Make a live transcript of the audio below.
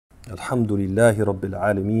Alhamdulillahi Rabbil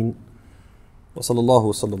Alameen. Wa sallallahu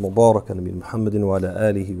wa sallam wa baraka nabi Muhammadin wa ala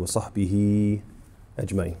alihi wa sahbihi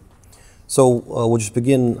ajmain. So we'll just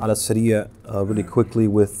begin al-Ansari really quickly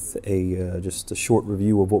with just a short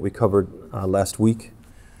review of what we covered last week.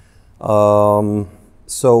 So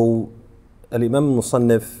Al-Imam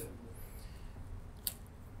al-Musannif,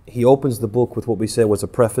 he opens the book with what we said was a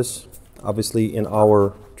preface. Obviously in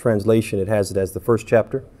our translation it has it as the first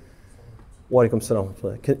chapter. Wa alaikum salam.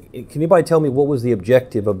 Can anybody tell me what was the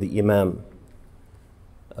objective of the Imam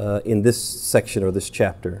in this section or this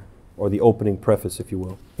chapter, or the opening preface, if you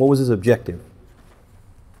will? What was his objective?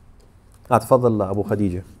 Tafadhal Abu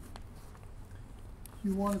Khadija. He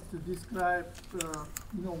wanted to describe,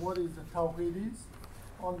 what is the Tawheed is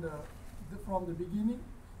from the beginning,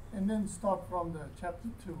 and then start from the chapter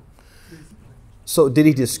 2, basically. So did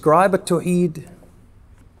he describe a Tawheed?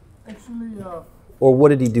 Actually, or what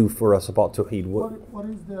did he do for us about Tawheed? What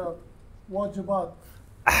is the wajibat?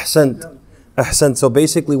 Ahsan. So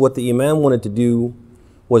basically what the Imam wanted to do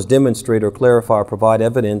was demonstrate or clarify or provide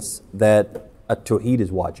evidence that at-Tawheed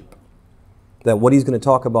is wajib. That what he's going to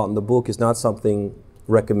talk about in the book is not something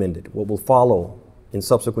recommended. What will follow in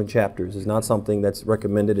subsequent chapters is not something that's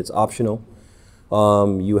recommended, it's optional.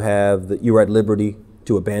 You're at liberty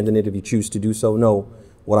to abandon it if you choose to do so. No,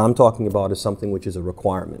 what I'm talking about is something which is a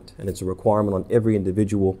requirement, and it's a requirement on every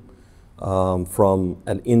individual from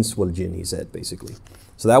al-ins wal jinn, he said, basically.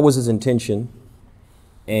 So that was his intention,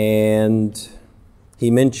 and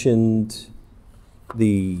he mentioned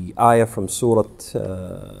the ayah from Surah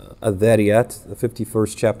Al-Dhariyat, the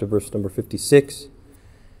 51st chapter, verse number 56,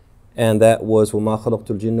 and that was وَمَا خَلَقْتُ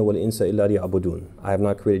الْجِنَّ وَالْإِنسَ إِلَّا لِيَعْبُدُونَ. I have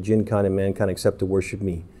not created jinkind and mankind except to worship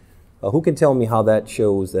me. Who can tell me how that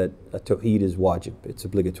shows that at-Tawheed is wajib, it's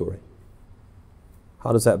obligatory?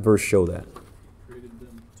 How does that verse show that? Created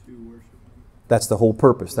them to worship him. That's the whole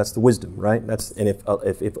purpose, that's the wisdom, right? And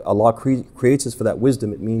if Allah creates us for that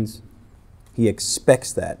wisdom, it means He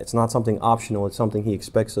expects that. It's not something optional, it's something He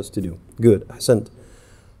expects us to do. Good, ahsant.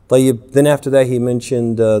 طيب, then after that he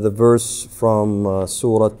mentioned the verse from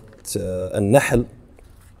Surah An-Nahl,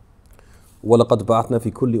 وَلَقَدْ بَعَثْنَا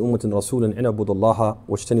فِي كُلِّ أُمَّةٍ رَسُولًا أَنْ اعْبُدُوا اللَّهَ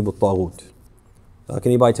وَاجْتَنِبُوا الطَّاغُوتَ.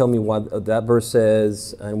 Can anybody tell me why that verse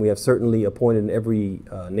says, and we have certainly appointed in every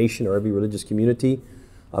nation or every religious community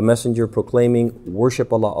a messenger proclaiming,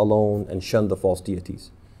 worship Allah alone and shun the false deities?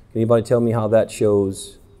 Can anybody tell me how that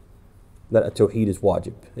shows that at-Tawheed is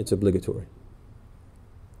wajib, it's obligatory?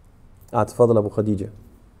 Tafadhal Abu Khadija.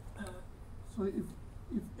 So if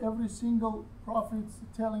every single prophet is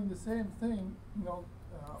telling the same thing,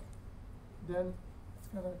 then it's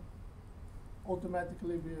going to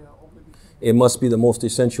automatically be obligatory. It must be the most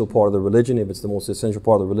essential part of the religion. If it's the most essential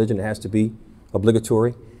part of the religion, it has to be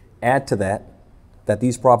obligatory. Add to that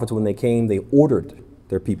these prophets, when they came, they ordered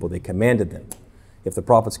their people, they commanded them. If the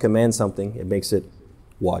prophets command something, it makes it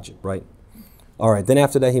wajib, right? All right, then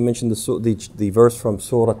after that he mentioned the verse from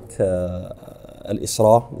Surah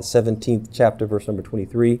Al-Isra, the 17th chapter, verse number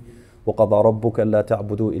 23. وَقَضَى رَبُّكَ أَلَّا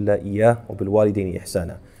تَعْبُدُوا إِلَّا إِيَّاهُ وَبِالْوَالِدَيْنِ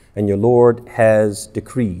إِحْسَانًا. And your Lord has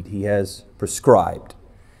decreed, He has prescribed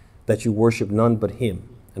that you worship none but Him,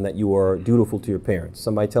 and that you are dutiful to your parents.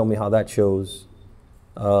 Somebody tell me how that shows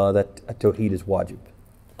that at-Tawheed is wajib.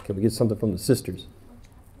 Can we get something from the sisters?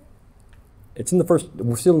 It's in the first,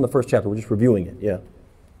 we're still in the first chapter, we're just reviewing it, yeah.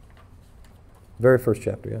 Very first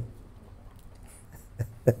chapter,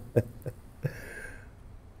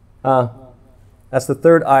 yeah. That's the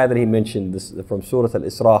third ayah that he mentioned, this from Surah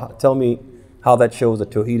Al-Isra. Tell me how that shows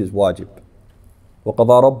that Tawheed is wajib.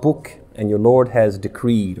 وَقَضَى رَبُّكَ, and your Lord has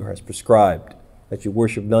decreed or has prescribed that you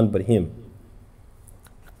worship none but Him.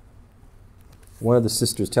 One of the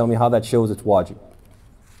sisters, tell me how that shows it's wajib.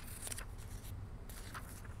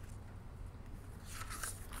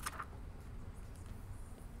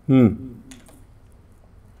 Because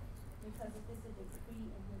if it's a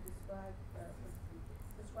decree and He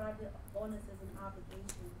prescribed it on us as an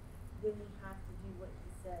obligation, then we have to do what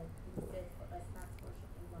He said. He said for us not to worship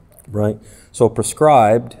anyone but Him. Right. So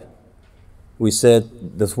prescribed, we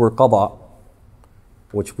said this word qada,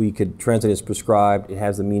 which we could translate as prescribed, it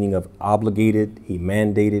has the meaning of obligated, He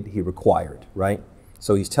mandated, He required, right?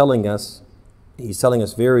 So He's telling us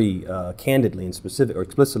very candidly and specific or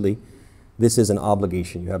explicitly, this is an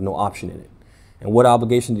obligation. You have no option in it. And what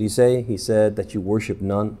obligation did He say? He said that you worship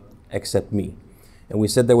none except me. And we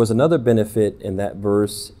said there was another benefit in that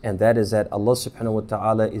verse, and that is that Allah subhanahu wa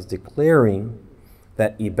ta'ala is declaring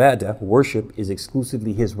that ibadah, worship, is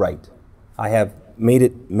exclusively His right. I have made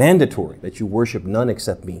it mandatory that you worship none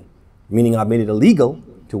except me, meaning I've made it illegal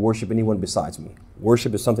to worship anyone besides me.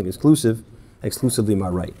 Worship is something exclusively my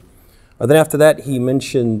right. Then after that, he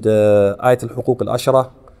mentioned Ayat al-Huquq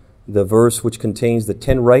al-Ashra, the verse which contains the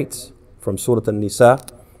 10 rights from Surah An-Nisa,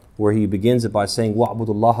 where he begins it by saying, وَعْبُدُ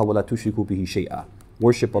اللَّهَ وَلَا تُشْرِكُوا بِهِ شَيْئًا.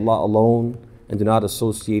 Worship Allah alone and do not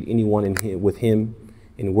associate anyone with Him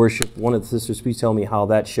in worship. One of the sisters, please tell me how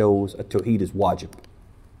that shows at-Tawheed is wajib.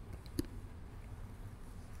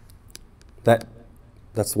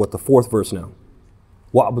 That's what the 4th verse now.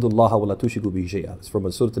 وَعْبُدُ اللَّهَ وَلَا تُشْرِكُوا بِهِ شَيْئًا. It's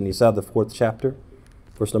from Surah An-Nisa, the 4th chapter,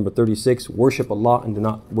 verse number 36. Worship Allah and do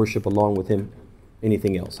not worship along with Him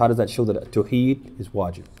anything else. How does that show that at-Tawheed is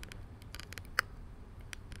wajib?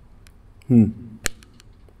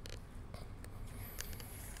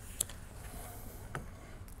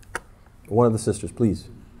 One of the sisters, please.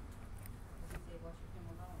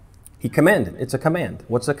 He commanded. It's a command.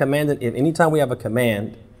 What's a command? Anytime we have a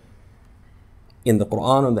command in the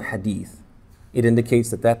Quran or the Hadith, it indicates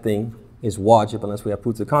that that thing is wajib unless we have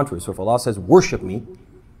proof to the contrary. So if Allah says, worship me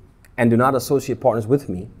and do not associate partners with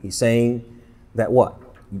me, He's saying that what?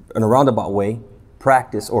 In a roundabout way,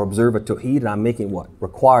 practice or observe a Tawheed, and I'm making what?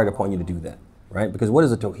 Required upon you to do that, right? Because what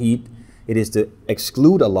is a Tawheed? It is to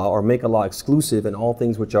exclude Allah or make Allah exclusive in all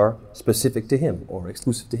things which are specific to Him or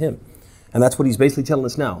exclusive to Him. And that's what He's basically telling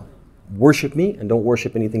us now. Worship me and don't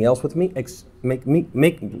worship anything else with me.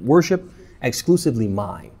 Make worship exclusively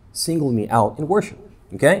mine. Single me out in worship.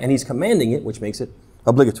 Okay? And He's commanding it, which makes it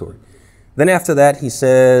obligatory. Then after that, He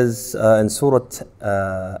says in Surah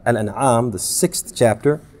Al-An'am, the 6th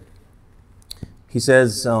chapter, He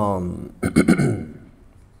says,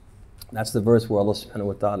 that's the verse where Allah subhanahu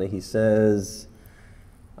wa ta'ala, He says,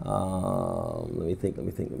 let me think.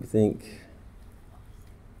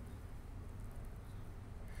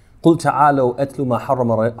 قُلْ تَعَالَوْا أَتْلُ مَا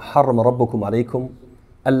حَرَّمَ رَبُّكُمْ عَلَيْكُمْ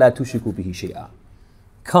أَلَّا تُشْرِكُوا بِهِ شَيْئًا.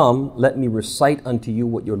 Come, let me recite unto you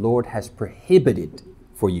what your Lord has prohibited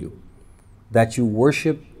for you, that you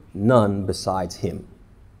worship none besides Him.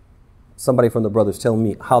 Somebody from the brothers tell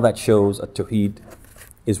me how that shows at-Tawheed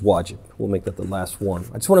is wajib. We'll make that the last one.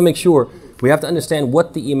 I just want to make sure we have to understand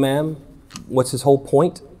what the Imam, what's his whole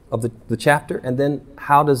point of the chapter, and then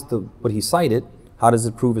how does what he cited, how does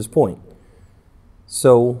it prove his point?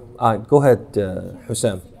 So, go ahead,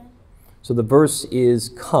 Hussam. So the verse is,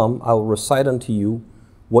 come, I will recite unto you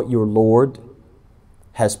what your Lord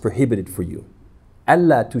has prohibited for you.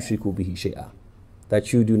 أَلَّا تُشْرِكُوا بِهِ شَيْئًا.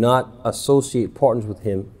 That you do not associate partners with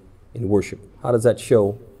Him in worship. How does that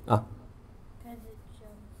show? Because it shows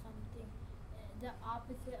something, the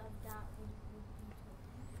opposite of that would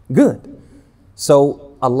be Good.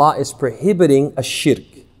 So Allah is prohibiting a shirk.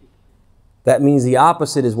 That means the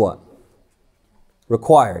opposite is what?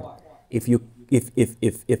 Required.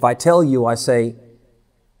 If I tell you, I say,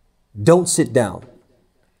 don't sit down.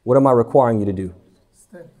 What am I requiring you to do?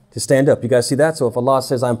 To stand up. You guys see that? So if Allah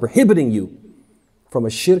says, I'm prohibiting you from a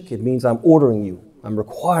shirk, it means I'm ordering you. I'm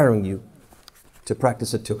requiring you to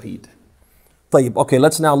practice at-Tawheed. Okay,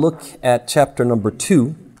 let's now look at chapter number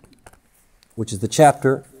 2, which is the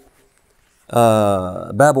chapter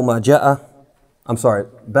Babu Fadl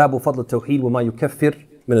at-Tawheed wa ma yukaffir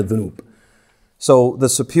min al-dhunub. So the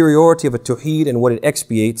superiority of at-Tawheed and what it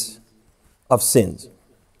expiates of sins.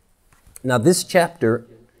 Now this chapter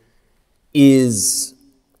is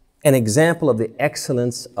an example of the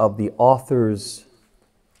excellence of the author's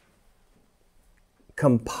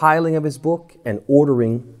compiling of his book and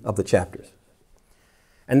ordering of the chapters.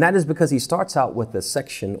 And that is because he starts out with a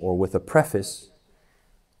section or with a preface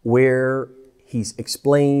where he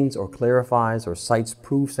explains or clarifies or cites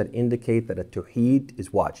proofs that indicate that at-Tawheed is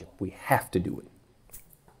wajib. We have to do it.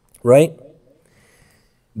 Right?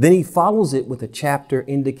 Then he follows it with a chapter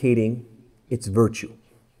indicating its virtue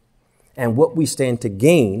and what we stand to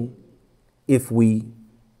gain if we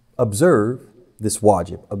observe this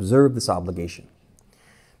wajib, observe this obligation.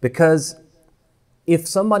 Because if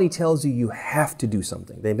somebody tells you you have to do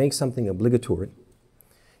something, they make something obligatory,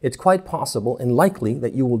 it's quite possible and likely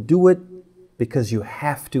that you will do it because you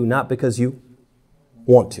have to, not because you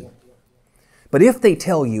want to. But if they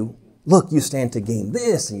tell you, look, you stand to gain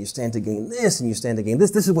this, and you stand to gain this, and you stand to gain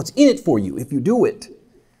this, this is what's in it for you if you do it,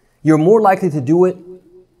 you're more likely to do it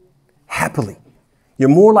happily. You're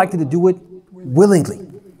more likely to do it willingly.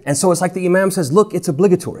 And so it's like the Imam says, look, it's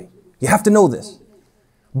obligatory. You have to know this.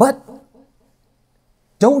 But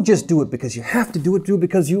don't just do it because you have to do it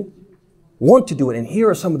because you want to do it. And here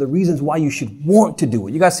are some of the reasons why you should want to do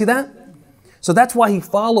it. You guys see that? So that's why he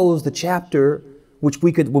follows the chapter which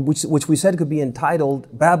we said could be entitled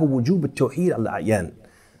Babu Wujub at-Tawheed al-A'yan.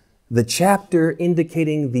 The chapter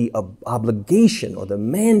indicating the obligation or the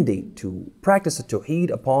mandate to practice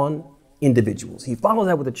at-Tawheed upon individuals. He follows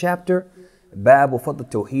that with a chapter Babu Fadl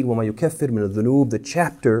at-Tawheed wa ma yukaffir min al-dhunub, the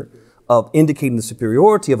chapter of indicating the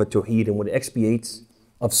superiority of at-Tawheed and what it expiates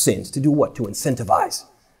of sins. To do what? To incentivize,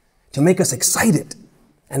 to make us excited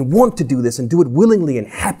and want to do this and do it willingly and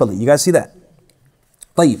happily. You guys see that?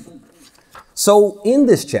 طيب. So in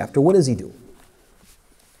this chapter, what does he do?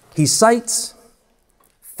 He cites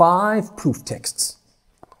 5 proof texts,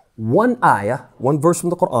 1 ayah, 1 verse from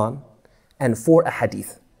the Quran, and 4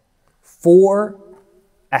 ahadith. 4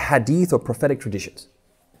 ahadith or prophetic traditions.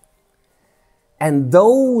 And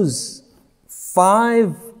those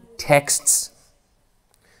 5 texts,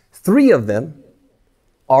 3 of them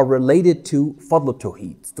are related to Fadl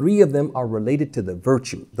al-Tawheed. 3 of them are related to the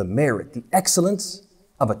virtue, the merit, the excellence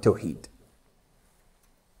of at-Tawheed.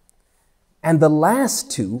 And the last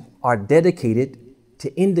 2 are dedicated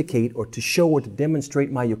to indicate or to show or to demonstrate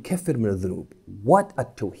ma yukaffir min al-dhunub, what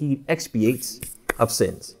at-Tawheed expiates of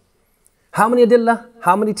sins. How many adillah?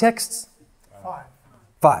 How many texts? 5.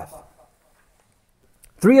 5.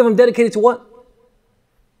 3 of them dedicated to what?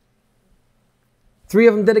 3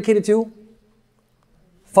 of them dedicated to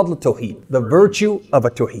Fadl al-Tawheed, the virtue of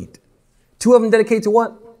at-Tawheed. 2 of them dedicated to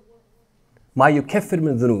what? Ma yukaffir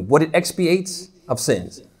min al-dhunub, what it expiates of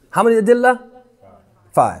sins. How many adillah?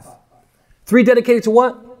 5. 3 dedicated to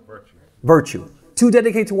what? Virtue. 2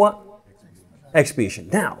 dedicated to what? Expiation.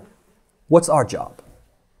 Now, what's our job?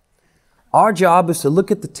 Our job is to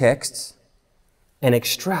look at the texts and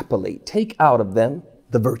extrapolate, take out of them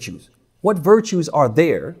the virtues. What virtues are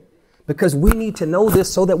there? Because we need to know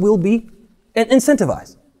this so that we'll be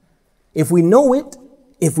incentivized. If we know it,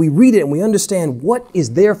 if we read it and we understand what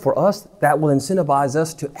is there for us, that will incentivize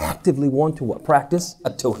us to actively want to what? Practice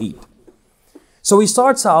at-Tawheed. So he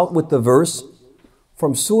starts out with the verse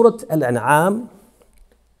from Surah Al-An'am,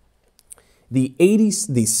 the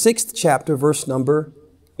 6th chapter, verse number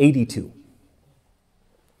 82.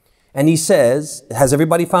 And he says, has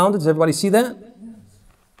everybody found it? Does everybody see that?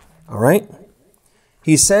 All right.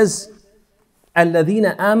 He says,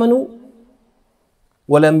 الَّذِينَ آمَنُوا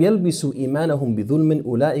وَلَمْ يَلْبِسُوا إِيمَانَهُمْ بِظُلْمٍ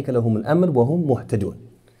أُولَٰئِكَ لَهُمُ الْأَمْنُ وَهُمْ مُهْتَدُونَ.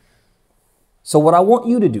 So what I want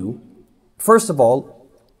you to do, first of all,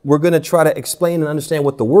 we're going to try to explain and understand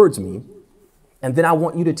what the words mean. And then I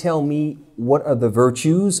want you to tell me what are the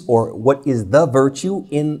virtues or what is the virtue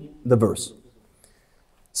in the verse.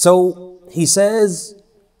 So he says,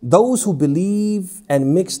 those who believe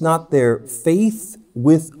and mix not their faith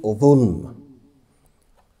with dhulm.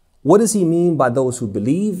 What does he mean by those who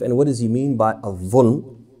believe and what does he mean by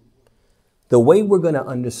dhulm? The way we're going to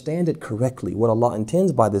understand it correctly, what Allah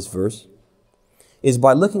intends by this verse, is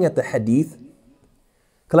by looking at the hadith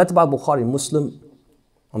collected by Bukhari and Muslim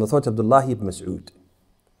on the authority of Abdullah ibn Mas'ud,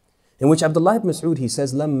 in which Abdullah ibn Mas'ud, he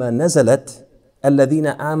says, لَمَّا نَزَلَتْ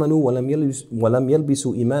الَّذِينَ آمَنُوا وَلَمْ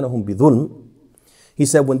يَلْبِسُوا إِيمَانَهُمْ بِظُلْمٍ. He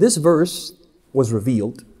said, when this verse was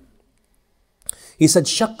revealed, he said,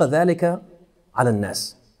 شَقَّ ذَلِكَ عَلَى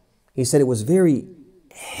النَّاسِ. He said it was very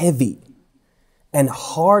heavy and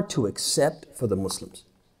hard to accept for the Muslims.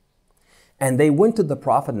 And they went to the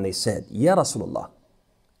Prophet and they said, Ya Rasulullah,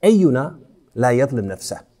 أَيُّنَا لَا يَظْلِمْ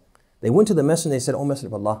نَفْسَهُ. They went to the Messenger and they said, O Messenger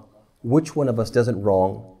of Allah, which one of us doesn't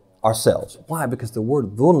wrong ourselves? Why? Because the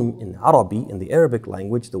word dhulm in Arabic, in the Arabic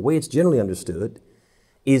language, the way it's generally understood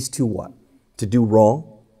is to what? To do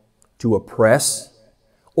wrong, to oppress,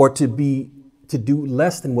 or to do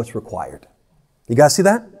less than what's required. You guys see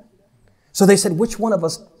that? So they said, which one of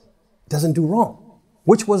us doesn't do wrong?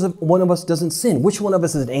 Which one of us doesn't sin? Which one of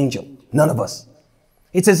us is an angel? None of us.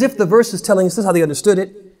 It's as if the verse is telling us, this is how they understood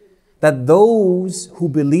it, that those who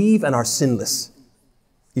believe and are sinless.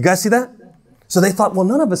 You guys see that? So they thought, well,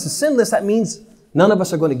 none of us is sinless. That means none of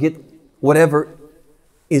us are going to get whatever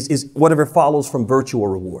whatever follows from virtue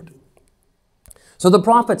or reward. So the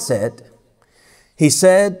Prophet said, he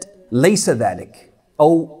said, Laysa dhalik.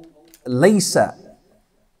 Oh, Laysa.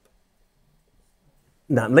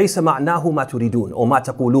 Laysa ma'nahu ma turidun or ma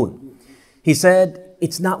taqulun. He said,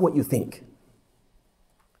 it's not what you think.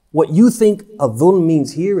 What you think adh-dhulm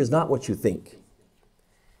means here is not what you think.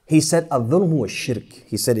 He said, adh-dhulm huwa shirk.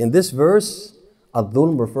 He said, in this verse,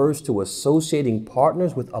 adh-dhulm refers to associating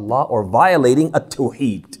partners with Allah or violating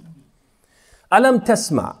at-Tawheed. Alam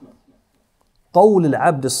tasma' qawl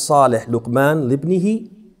al-abd as-salih Luqman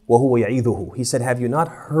libnihi wa huwa ya'idhuhu. He said, have you not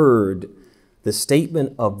heard the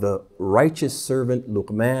statement of the righteous servant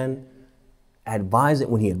Luqman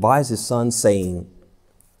when he advised his son saying,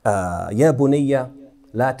 Ya bunayya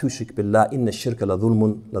la tushrik billah inna shirka la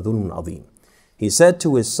dhulmun adhim. He said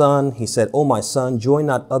to his son, he said, O my son, join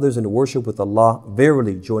not others in worship with Allah.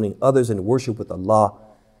 Verily, joining others in worship with Allah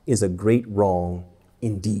is a great wrong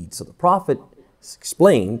indeed. So the Prophet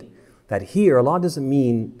explained that here Allah doesn't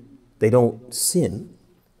mean they don't sin.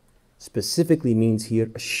 specifically means here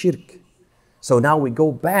shirk. So now we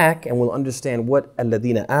go back and we'll understand what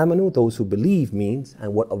alladina amanu, those who believe, means,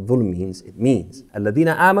 and what al-dhulm means. It means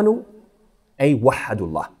alladina amanu ay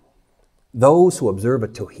wahadullah, those who observe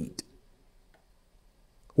at-Tawheed.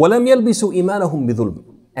 وَلَمْ يَلْبِسُوا إِيمَانَهُمْ بِظُلْمٍ,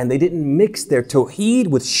 and they didn't mix their Tawheed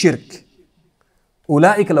with shirk.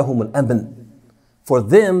 أُولَٰئِكَ لَهُمُ الْأَمْنُ, for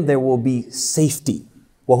them there will be safety.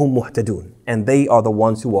 وَهُمْ مُهْتَدُونَ, and they are the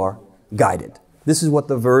ones who are guided. This is what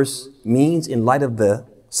the verse means in light of the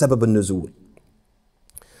sabab al-nuzul.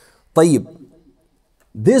 طيب,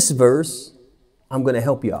 this verse, I'm going to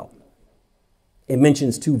help you out. It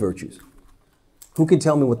mentions two virtues. Who can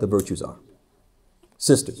tell me what the virtues are?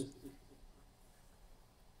 Sisters.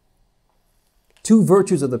 Two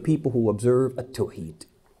virtues of the people who observe at-Tawheed.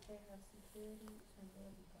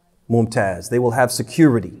 Mumtaz. They will have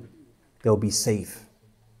security. They'll be safe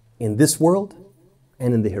in this world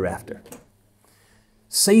and in the hereafter.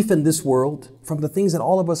 Safe in this world from the things that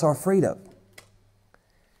all of us are afraid of.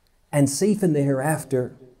 And safe in the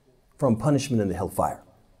hereafter from punishment in the hellfire.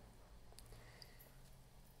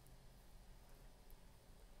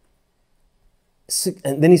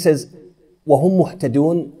 And then he says, وَهُمْ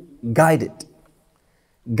مُهْتَدُونَ, guided.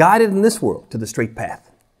 Guided in this world to the straight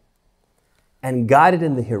path. And guided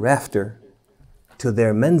in the hereafter to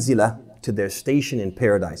their manzila, to their station in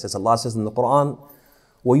paradise. As Allah says in the Quran,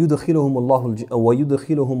 وَيُدْخِلُهُمُ اللَّهُ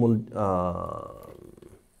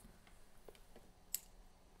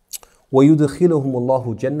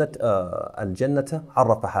الْجَنَّةَ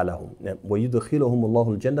عَرَّفَهَا لَهُمْ. وَيُدْخِلُهُمُ اللَّهُ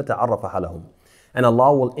الْجَنَّةَ عَرَّفَهَا لَهُمْ. And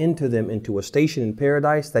Allah will enter them into a station in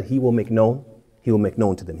paradise that He will make known. He will make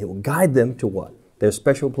known to them. He will guide them to what? Their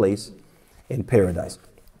special place in paradise.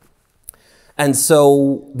 And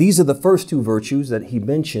so these are the first two virtues that he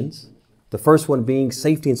mentions. The first one being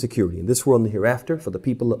safety and security in this world and the hereafter for the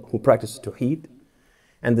people who practice Tawheed.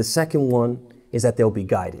 And the second one is that they'll be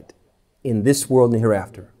guided in this world and the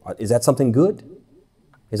hereafter. Is that something good?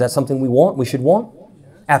 Is that something we want? We should want?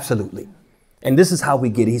 Absolutely. And this is how we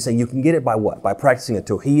get it. He's saying you can get it by what? By practicing a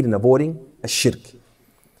Tawheed and avoiding a shirk.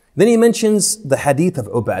 Then he mentions the hadith of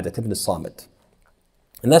Ubadah ibn Samit.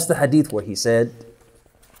 And that's the hadith where he said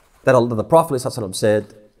that the Prophet ﷺ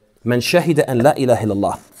said, "Man shahida an la ilaha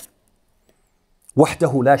illallah,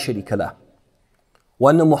 wahdahu la sharika lah, wa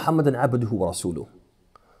anna Muhammadan abduhu wa rasuluh,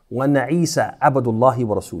 wa anna Isa abdullahi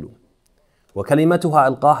wa rasuluh, wa kalimatuha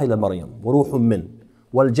alqaha ila Maryam, wa ruhun min,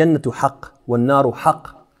 wal jannatu haqq, wal naru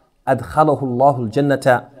haqq, adkhalahu Allahu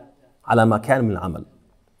al-jannata ala ma kana min al-amal."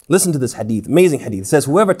 Listen to this hadith, amazing hadith. It says,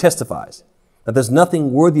 whoever testifies that there's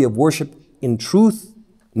nothing worthy of worship in truth,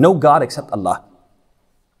 no God except Allah,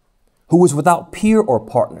 who is without peer or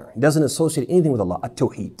partner, doesn't associate anything with Allah,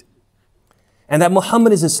 at-Tawheed, and that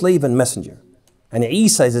Muhammad is his slave and messenger, and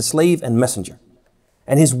Isa is his slave and messenger,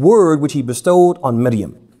 and his word which he bestowed on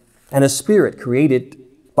Maryam, and a spirit created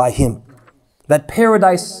by him, that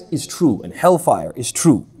paradise is true and hellfire is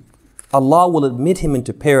true, Allah will admit him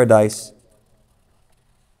into paradise,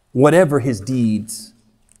 whatever his deeds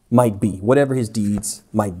might be. Whatever his deeds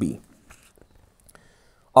might be.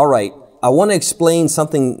 All right, I want to explain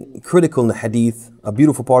something critical in the hadith, a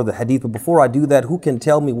beautiful part of the hadith. But before I do that, who can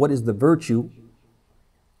tell me what is the virtue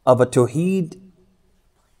of a Tawheed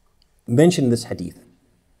mentioned in this hadith?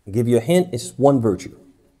 I'll give you a hint, it's one virtue.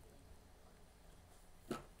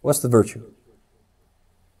 What's the virtue?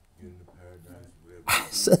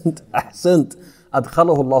 Ahsant, ahsant.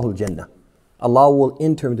 Adkhalahu Allahu al-Jannah. Allah will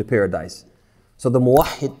enter him to paradise. So the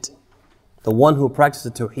muwahhid, the one who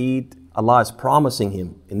practices the Tawheed, Allah is promising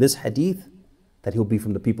him in this hadith that he'll be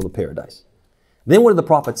from the people of paradise. Then what did the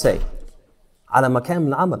Prophet say? Ala makan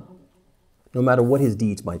min amal. No matter what his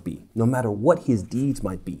deeds might be. No matter what his deeds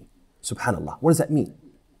might be. Subhanallah. What does that mean?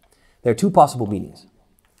 There are two possible meanings.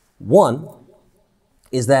 One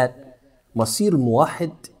is that masir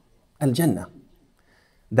al-muwahhid al-Jannah.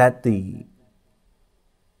 That the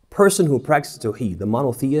person who practices Tawheed, the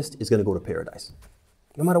monotheist, is going to go to paradise.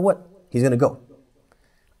 No matter what, he's going to go.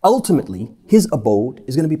 Ultimately, his abode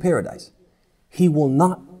is going to be paradise. He will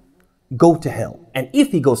not go to hell. And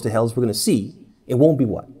if he goes to hell, as we're going to see, it won't be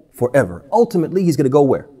what? Forever. Ultimately, he's going to go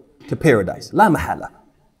where? To paradise. La mahala.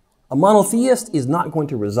 A monotheist is not going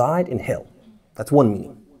to reside in hell. That's one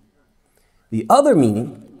meaning. The other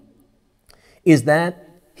meaning is that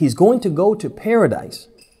he's going to go to paradise.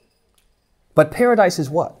 But paradise is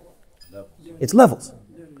what? It's levels.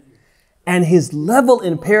 And his level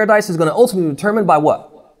in paradise is going to ultimately be determined by what?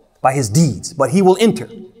 By his deeds. But he will enter.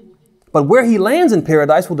 But where he lands in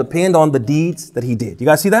paradise will depend on the deeds that he did. You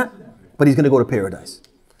guys see that? But he's going to go to paradise.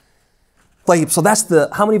 So that's the,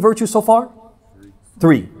 how many virtues so far?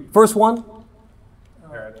 Three. First one?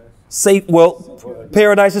 Safe, well,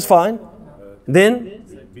 paradise is fine. Then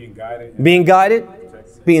being guided,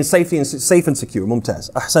 being safe and secure.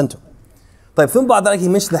 ممتاز. أحسنتم. طيب ثم بعد ذلك he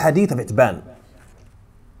mentioned the hadith of Itban,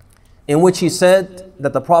 in which he said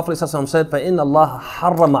that the Prophet ﷺ said, فَإِنَّ اللَّهَ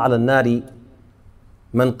حَرَّمَ عَلَى النَّارِ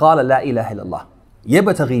مَنْ قَالَ لَا إِلَهَ إِلَّا اللَّهِ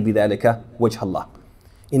يَبْتَغِي بِذَلِكَ وَجْهَ اللَّهِ.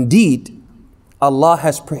 Indeed, Allah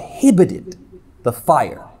has prohibited the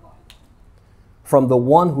fire from the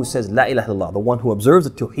one who says La ilaha illallah, the one who observes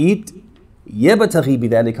the Tawheed, يَبْتَغِي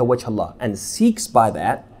بِذَلِكَ وَجْهَ اللَّهِ, and seeks by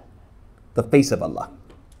that the face of Allah.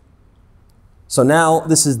 So now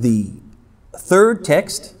this is the third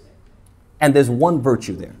text, and there's one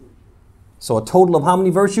virtue there. So a total of how many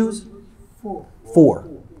virtues? 4. 4.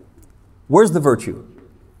 Where's the virtue?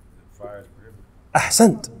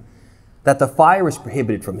 Ahsant. That the fire is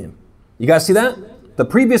prohibited from him. You guys see that? The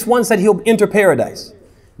previous one said he'll enter paradise.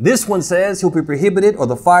 This one says he'll be prohibited, or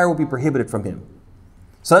the fire will be prohibited from him.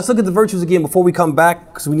 So let's look at the virtues again before we come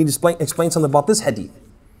back, because we need to explain something about this hadith.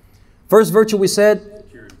 First virtue we said,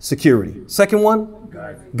 security. Second one,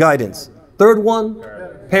 guidance. Third one,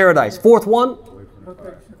 paradise. Fourth one,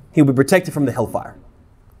 he will be protected from the hellfire.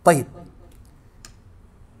 طيب.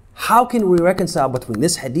 How can we reconcile between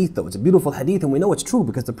this hadith, though? It's a beautiful hadith, and we know it's true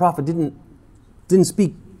because the Prophet didn't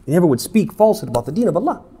speak, he never would speak falsehood about the deen of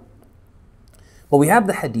Allah. But we have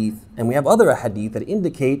the hadith, and we have other hadith that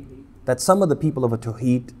indicate that some of the people of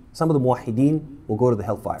at-Tawheed, some of the muwahideen, will go to the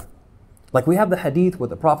hellfire. Like we have the hadith where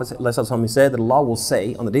the Prophet ﷺ said that Allah will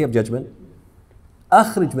say on the Day of Judgment,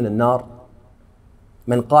 أخرج من النار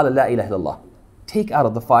من قال لا إله إلا الله. Take out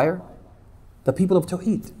of the fire the people of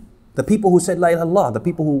Tawheed, the people who said La ilaha illallah, the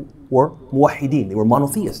people who were muwahideen, they were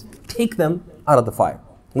monotheists. Take them out of the fire,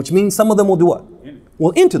 which means some of them will do what?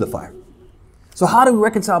 Will enter the fire. So how do we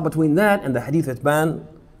reconcile between that and the hadith Itban,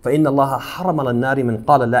 فإن الله حرم على النار من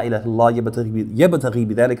قال لا إله إلا الله يبتغي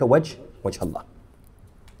بذلك وجه الله.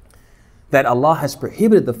 That Allah has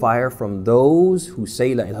prohibited the fire from those who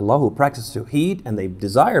say La ilaha illallah, who practice Tawheed, and they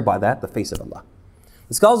desire by that the face of Allah.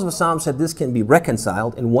 The scholars of Islam said this can be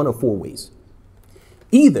reconciled in one of 4 ways.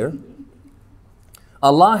 Either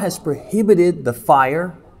Allah has prohibited the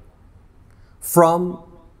fire from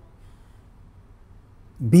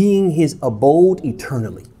being his abode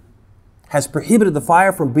eternally, has prohibited the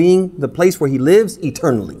fire from being the place where he lives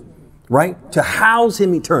eternally, right? To house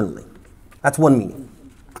him eternally. That's one meaning.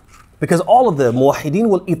 Because all of the muwahideen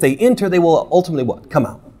will, if they enter, they will ultimately what? Come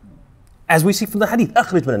out. As we see from the hadith,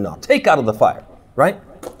 أخرج من النار, take out of the fire, right?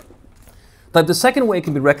 But the second way it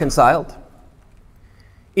can be reconciled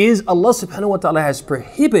is Allah subhanahu wa ta'ala has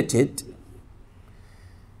prohibited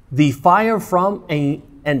the fire from an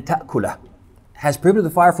ta'kula. Has prohibited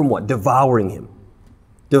the fire from what? Devouring him.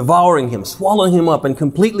 Devouring him, swallowing him up, and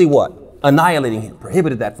completely what? Annihilating him.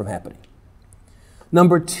 Prohibited that from happening.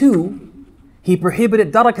 Number 2, he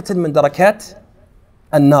prohibited darakatan min darakat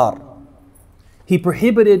an-nar. He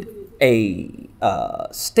prohibited a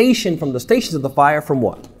station from the stations of the fire from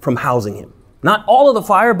what? From housing him. Not all of the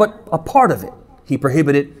fire, but a part of it. He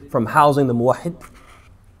prohibited from housing the muwahid.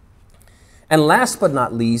 And last but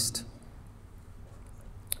not least,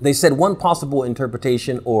 they said one possible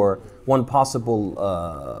interpretation or one possible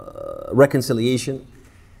reconciliation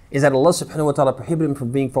is that Allah subhanahu wa ta'ala prohibited him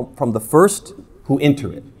from being from the first who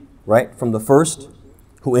enter it. Right? From the first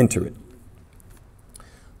who enter it.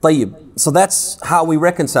 طيب. So that's how we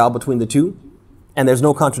reconcile between the two. And there's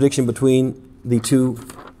no contradiction between the two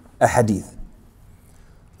hadith.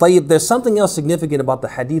 طيب. There's something else significant about the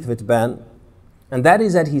hadith of Itban. And that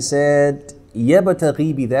is that he said,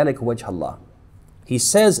 يَبْتَغِي بِذَلِكَ وَجْهَ اللَّهِ. He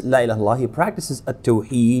says, La ilaha illallah, he practices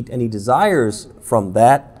at-Tawheed, and he desires from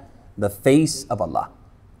that the face of Allah.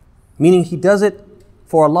 Meaning he does it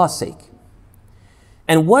for Allah's sake.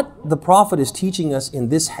 And what the Prophet is teaching us in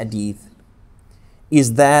this hadith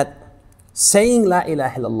is that saying La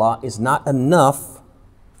ilaha illallah is not enough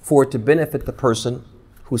for it to benefit the person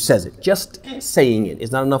who says it. Just saying it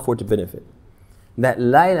is not enough for it to benefit. That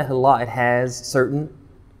La ilaha illallah, it has certain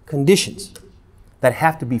conditions that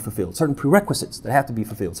have to be fulfilled, certain prerequisites that have to be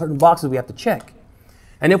fulfilled, certain boxes we have to check.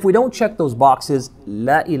 And if we don't check those boxes,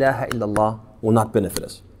 La ilaha illallah will not benefit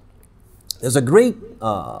us. There's a great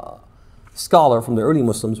scholar from the early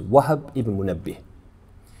Muslims, Wahab ibn Munabbih.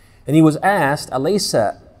 And he was asked,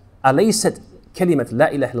 أَلَيْسَتْ كَلِمَةْ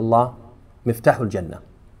لَا إِلَهَ إِلَّا اللَّهِ مِفْتَاحُ الْجَنَّةِ.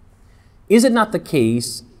 Is it not the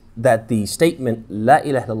case that the statement La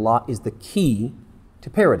ilaha illallah is the key to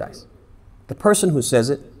paradise? The person who says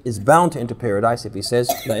it is bound to enter paradise if he says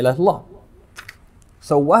La ilaha illallah.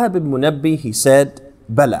 So Wahab ibn Munabbih, he said,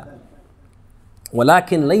 Bala.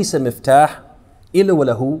 وَلَكِنْ لَيْسَ مِفْتَاحٌ إِلَّا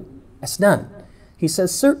وَلَهُ أَسْنَانٌ. He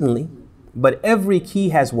says, certainly, But every key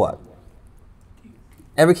has what?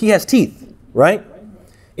 Every key has teeth, right?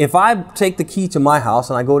 If I take the key to my house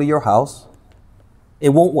and I go to your house, it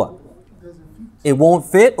won't what? It won't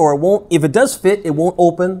fit, or it won't, if it does fit, it won't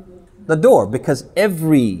open the door, because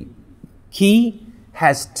every key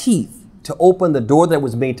has teeth to open the door that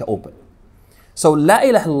was made to open. So La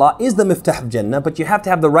ilaha illallah is the miftah of Jannah, but you have to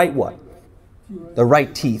have the right what? The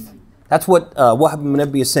right teeth. That's what Wahab ibn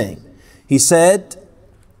Munabbi is saying. He said,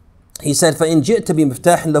 فَإِنْ جِئْتَ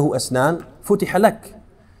بِمِفْتَاحٍ لَهُ أَسْنَانٍ فُتِحَ لَكَ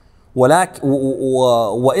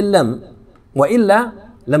وَإِلَّا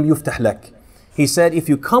لَمْ يُفْتَحْ لَكَ. He said, if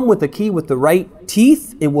you come with the key with the right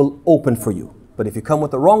teeth, it will open for you. But if you come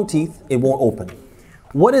with the wrong teeth, it won't open.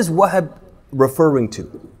 What is Wahab referring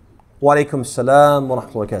to? Wa alaikum salam wa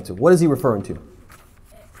rahmatullahi wa barakatuh. What is he referring to?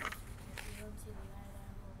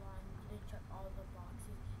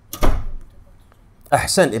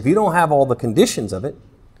 Ahsan, if you don't have all the conditions of it,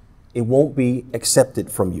 it won't be accepted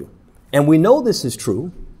from you. And we know this is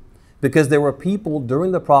true because there were people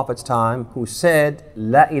during the Prophet's time who said,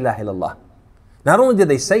 La ilaha illallah. Not only did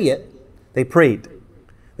they say it, they prayed.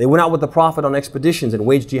 They went out with the Prophet on expeditions and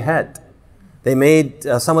waged jihad. They made,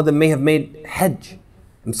 some of them may have made hajj.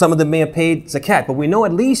 And some of them may have paid zakat. But we know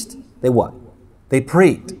at least they what? They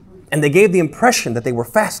prayed. And they gave the impression that they were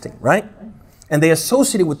fasting, right? And they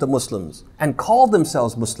associated with the Muslims and called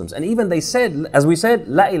themselves Muslims. And even they said, as we said,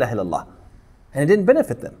 La ilaha illallah. And it didn't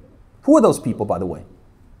benefit them. Who are those people, by the way?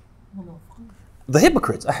 The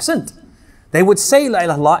hypocrites, ahsant. They would say La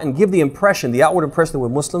ilaha illallah and give the impression, the outward impression, they were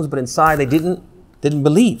Muslims, but inside they didn't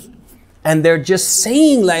believe. And they're just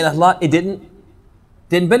saying La ilaha illallah, it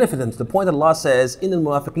didn't benefit them. To the point that Allah says, إِنَّ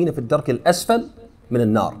الْمُنَافِقِينَ فِي الدَّرْكِ الْأَسْفَلِ مِنَ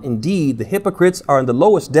النَّارِ. Indeed, the hypocrites are in the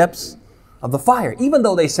lowest depths of the fire. Even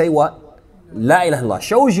though they say what? La ilaha illallah.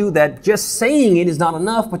 Shows you that just saying it is not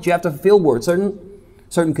enough, but you have to fulfill words,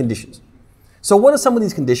 certain conditions. So what are some of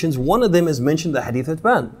these conditions? One of them is mentioned in the hadith of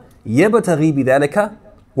Ban. يَبْتَغِي بِذَلِكَ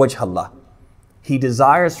وَجْهَ اللَّهِ. He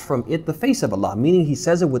desires from it the face of Allah, meaning he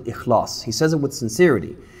says it with ikhlas. He says it with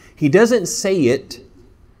sincerity. He doesn't say it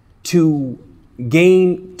to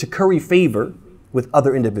curry favor with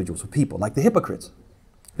other individuals, with people, like the hypocrites.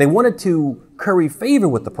 They wanted to curry favor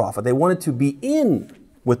with the Prophet. They wanted to be in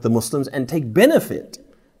with the Muslims and take benefit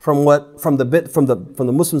from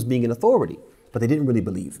the Muslims being in authority, but they didn't really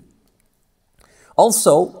believe.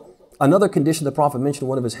 Also, another condition the Prophet mentioned in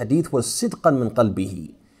one of his hadith was sidqan min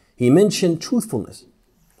qalbihi. He mentioned truthfulness,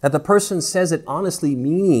 that the person says it honestly,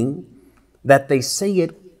 meaning that they say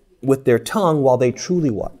it with their tongue while they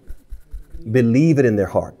truly what? Believe it in their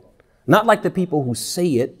heart. Not like the people who say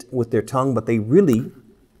it with their tongue, but they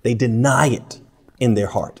deny it in their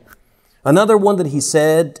heart. Another one that he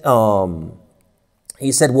said, وَهُوَ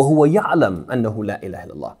يَعْلَمْ أَنَّهُ لَا إِلَهَ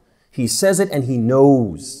إِلَّا اللَّهِ. He says it and he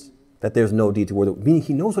knows that there's no deity worthy, meaning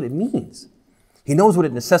he knows what it means. He knows what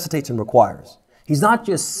it necessitates and requires. He's not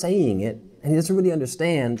just saying it, and he doesn't really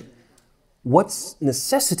understand what's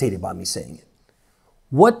necessitated by me saying it.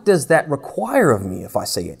 What does that require of me if I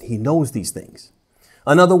say it? He knows these things.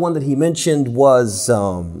 Another one that he mentioned was,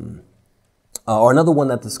 or another one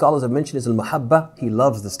that the scholars have mentioned is al-mahabba. He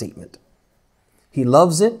loves the statement. He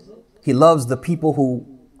loves it. He loves the people who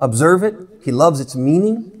observe it. He loves its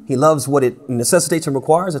meaning. He loves what it necessitates and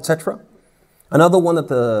requires, etc. Another one that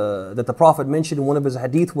the Prophet mentioned in one of his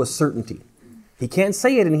hadith was certainty. He can't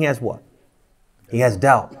say it and he has what? He has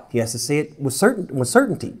doubt. He has to say it with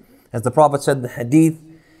certainty. As the Prophet said in the hadith,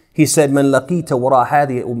 he said, مَنْ لَقِيتَ وَرَى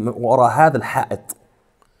هَذَا الْحَائِطِ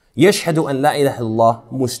يَشْهَدُ أَنْ لَا إِلَهَ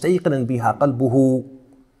اللَّهِ مُسْتَيْقِنًا بِهَا قَلْبُهُ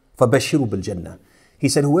فَبَشِّرُوا بِالْجَنَّةِ. He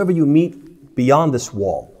said, whoever you meet beyond this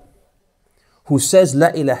wall, who says La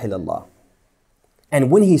ilaha illallah, and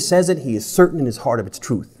when he says it, he is certain in his heart of its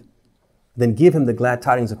truth, then give him the glad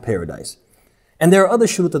tidings of paradise. And there are other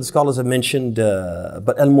shurut that the scholars have mentioned,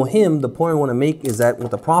 but al-muhim, the point I want to make is that what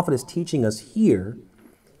the Prophet is teaching us here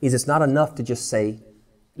is it's not enough to just say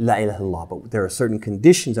La ilaha illallah, but there are certain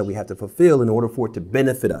conditions that we have to fulfill in order for it to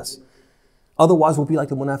benefit us. Otherwise, we'll be like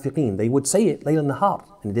the munafiqeen. They would say it layla nahar,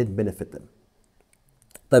 and it didn't benefit them.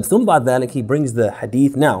 But he brings the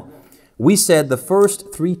hadith. Now, we said the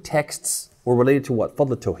first three texts were related to what?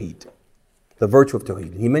 Fadl at-Tawheed, the virtue of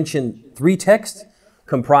Tawheed. He mentioned three texts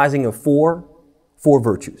comprising of four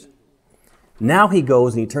virtues. Now he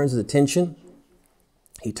goes and he turns his attention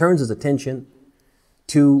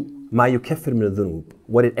to ma yukaffir min al-dhunub,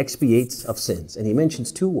 what it expiates of sins. And he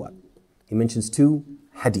mentions two what? He mentions two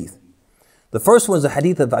hadith. The first one is the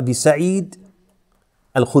hadith of Abi Sa'id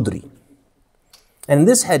al-Khudri. And in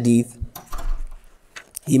this hadith,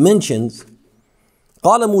 he mentions,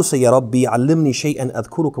 قال موسى يا ربي علمني شيئا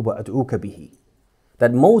أذكرك وأدعوك به.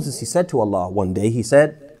 that Moses, he said to Allah one day, he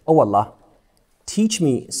said, "Oh Allah, teach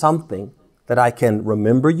me something that I can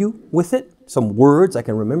remember you with it, some words I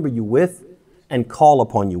can remember you with and call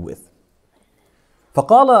upon you with."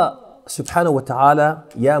 فقال سبحانه وتعالى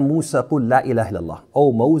يا موسى قل لا إله إلا الله.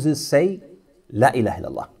 Oh Moses, say لا إله إلا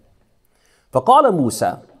الله. فقال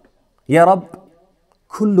موسى يا رب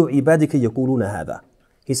كل عبادك يقولون هذا.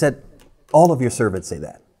 He said, all of your servants say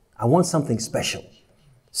that. I want something special,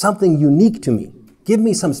 something unique to me. Give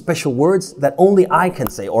me some special words that only I can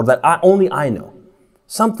say, or that only I know.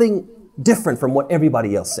 Something different from what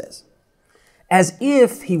everybody else says. As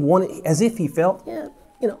if he felt, yeah,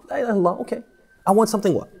 la ilaha illallah, okay. I want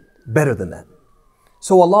something what? Better than that.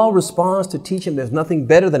 So Allah responds to teach him there's nothing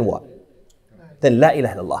better than what? Than la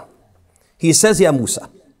ilaha illallah. He says, يا موسى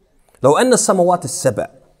لو أن السماوات السبع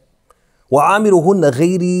وعامرهن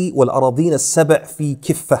غيري والأراضين السبع في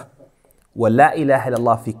كفة ولا إله إلا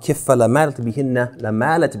الله في كفة لمالت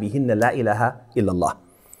بهن لا إله إلا الله.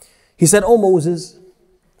 He said, "Oh Moses,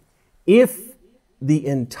 if the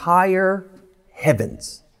entire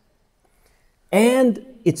heavens and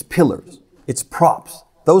its pillars, its props,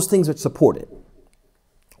 those things which support it,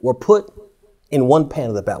 were put in one pan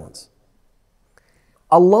of the balance,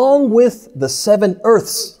 along with the 7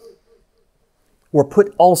 earths were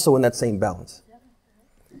put also in that same balance,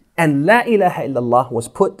 and La ilaha illallah was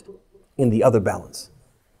put in the other balance,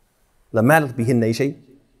 لَمَالَتْ بِهِنَّ شَيْءٍ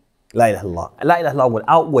La ilaha illallah. La ilaha illallah would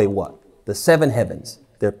outweigh what? The 7 heavens,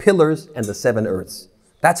 their pillars, and the 7 earths.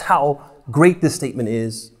 That's how great this statement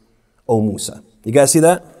is, O Musa. You guys see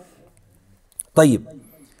that? طيب.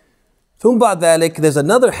 ثم بعد ذلك, there's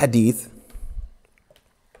another hadith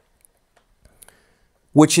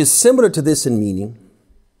which is similar to this in meaning,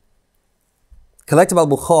 collected by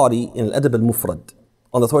Bukhari in Al-Adab al-Mufrad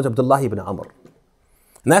on the authority of Abdullah ibn Amr.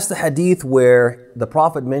 And that's the hadith where the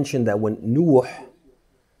Prophet mentioned that when Nuh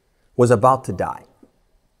was about to die,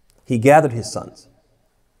 he gathered his sons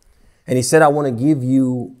and he said, I want to give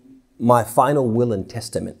you my final will and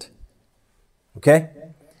testament. Okay?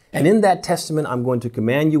 And in that testament, I'm going to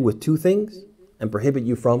command you with 2 things and prohibit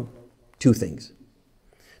you from 2 things.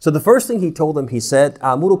 So the first thing he told them, he said,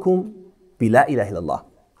 Amurukum bi la ilaha illallah.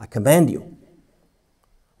 I command you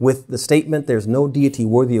with the statement, there's no deity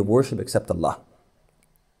worthy of worship except Allah.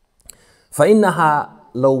 فَإِنَّهَا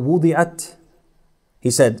لَوْ وُضِعَتْ. He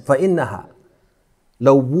said, فَإِنَّهَا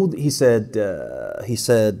لَوْ وُضِعَتْ. He said,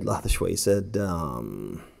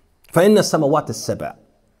 فَإِنَّ السَّمَوَاتِ السَّبْعَ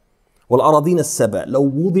وَالْأَرَضِينَ السَّبْعَ لَوْ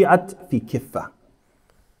وُضِعَتْ فِي كِفَّةٍ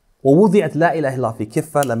وَوُضِعَتْ لَا إِلَهَ إِلَّا فِي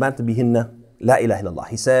كِفَّةٍ لَمَالَتْ بِهِنَّ لَا إِلَهَ إِلَّا اللَّهِ.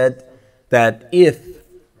 He said that if,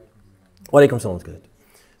 Walaikum salam, good.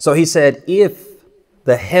 So he said, if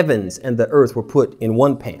the heavens and the earth were put in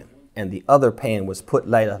one pan and the other pan was put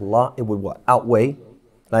La ilaha illallah, it would what? Outweigh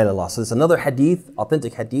La ilaha illallah. So there's another hadith,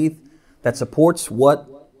 authentic hadith, that supports what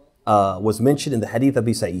was mentioned in the hadith of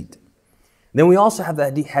Abi Sa'id. Then we also have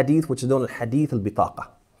the hadith which is known as hadith al-Bitaqa,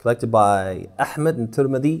 collected by Ahmad and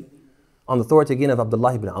Tirmidhi on the authority again of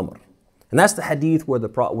Abdullah ibn Amr. And that's the hadith where the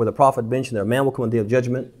Prophet mentioned that a man will come on the day of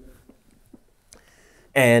judgment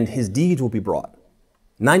and his deeds will be brought.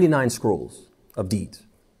 99 scrolls of deeds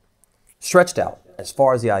stretched out as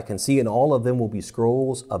far as the eye can see, and all of them will be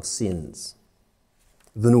scrolls of sins,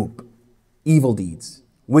 dhunub, evil deeds,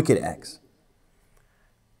 wicked acts.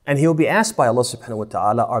 And he'll be asked by Allah subhanahu wa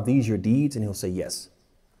ta'ala, are these your deeds? And he'll say yes.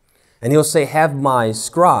 And he'll say, have my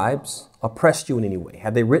scribes oppressed you in any way?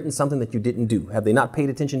 Have they written something that you didn't do? Have they not paid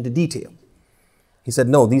attention to detail? He said,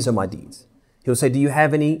 no, these are my deeds. He'll say, do you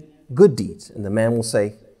have any good deeds? And the man will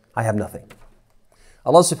say, I have nothing.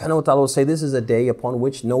 Allah subhanahu wa ta'ala will say, this is a day upon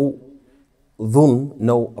which no dhulm,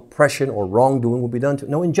 no oppression or wrongdoing will be done to,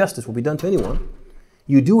 no injustice will be done to anyone.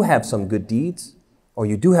 You do have some good deeds, or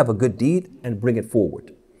you do have a good deed, and bring it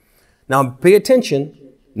forward. Now pay attention,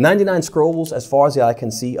 99 scrolls as far as the eye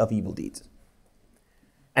can see of evil deeds.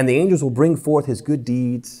 And the angels will bring forth his good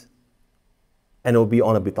deeds, and it will be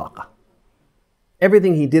on a bitaqa.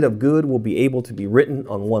 Everything he did of good will be able to be written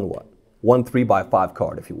on one what? 1 3x5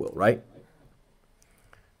 card, if you will, right?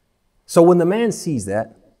 So when the man sees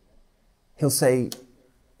that, he'll say,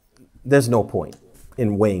 there's no point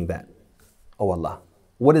in weighing that. Oh Allah,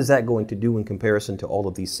 what is that going to do in comparison to all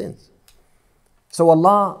of these sins? So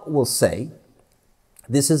Allah will say,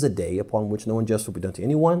 this is a day upon which no injustice will be done to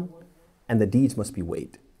anyone, and the deeds must be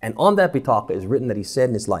weighed. And on that bitaqa is written that he said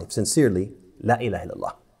in his life, sincerely, La ilaha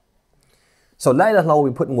illallah. So La ilaha illallah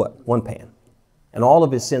will be put in what? One pan. And all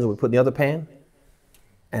of his sins will be put in the other pan,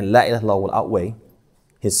 and La ilaha illallah will outweigh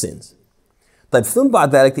his sins. But ثم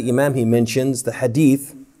بعد ذلك, the Imam, he mentions the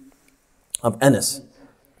hadith of Anas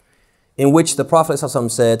in which the Prophet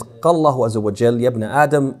ﷺ said, قال الله عز وجل يا ابن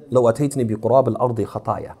آدم لو أتيتني بقراب الأرض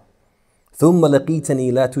خطايا ثم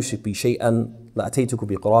لقيتني لا تشرك بي شيئا لأتيتك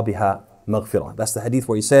بقرابها مغفرة. That's the hadith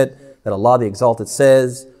where he said that Allah the Exalted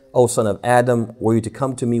says, O son of Adam, were you to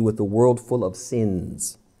come to me with a world full of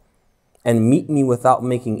sins and meet me without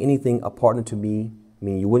making anything a partner to me,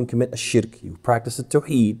 meaning you wouldn't commit a shirk, you practice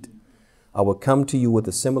at-Tawheed, I will come to you with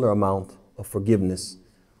a similar amount of forgiveness.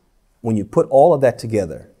 When you put all of that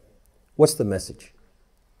together, what's the message?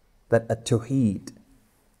 That at-Tawheed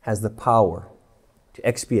has the power to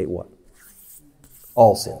expiate what?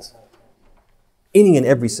 All sins. Any and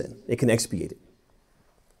every sin, it can expiate it.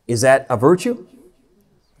 Is that a virtue?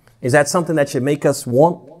 Is that something that should make us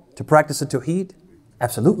want to practice at-Tawheed?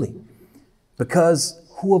 Absolutely. Because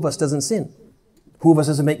who of us doesn't sin? Who of us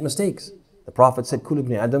doesn't make mistakes? The Prophet said, Kul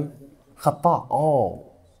ibn Adam khata.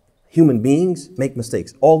 All human beings make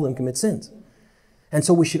mistakes. All of them commit sins. And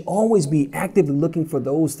so we should always be actively looking for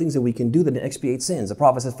those things that we can do that expiate sins. The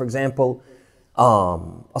Prophet says, for example,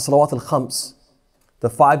 as-salawat al-khams, the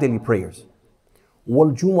 5 daily prayers.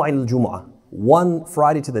 Wal-jumu'ah il-jumu'ah, one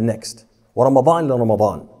Friday to the next. Wa Ramadan ila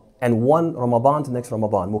Ramadan, and one Ramadan to the next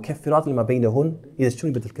Ramadan. Mukaffirat lima baynahun idha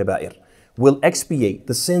ijtunibat al-kaba'ir, will expiate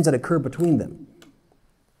the sins that occur between them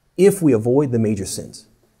if we avoid the major sins.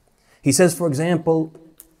 He says, for example,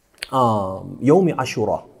 Yawmi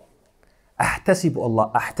Ashura, أحتسب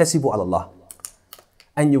على الله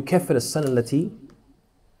أن يكفر السنة التي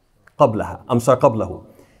قبله.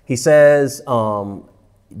 He says,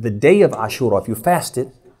 the day of Ashura, if you fast it,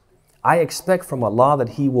 I expect from Allah that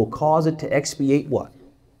He will cause it to expiate what?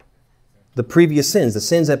 The previous sins, the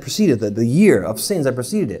sins that preceded, the year of sins that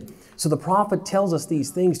preceded it. So the Prophet tells us these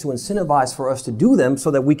things to incentivize for us to do them so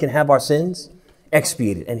that we can have our sins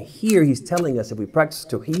expiated. And here he's telling us if we practice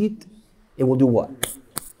Tawheed, it will do what?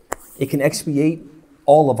 It can expiate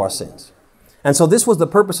all of our sins. And so this was the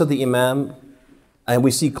purpose of the Imam. And we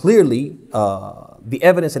see clearly the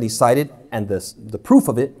evidence that he cited and the proof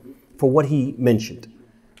of it for what he mentioned.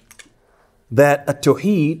 That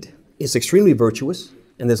at-Tawheed is extremely virtuous,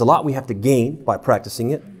 and there's a lot we have to gain by practicing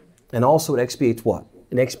it. And also it expiates what?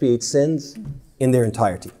 It expiates sins in their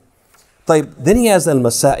entirety. Then he has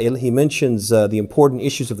al-Masail. He mentions the important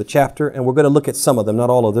issues of the chapter, and we're going to look at some of them, not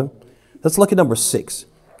all of them. Let's look at number 6.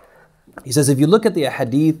 He says, if you look at the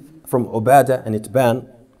hadith from Ubadah and Itban,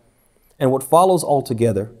 and what follows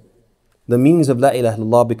altogether, the meanings of La ilaha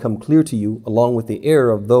illallah become clear to you, along with the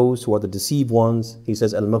error of those who are the deceived ones. He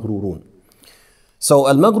says, al-Maghrurun. So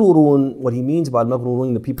al-Maghrurun, what he means by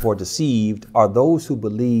al-Maghrurun, the people who are deceived, are those who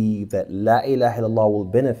believe that La ilaha illallah will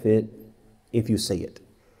benefit if you say it,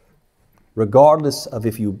 regardless of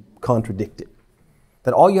if you contradict it.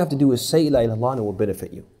 That all you have to do is say La ilaha illallah and it will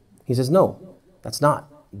benefit you. He says, no, that's not.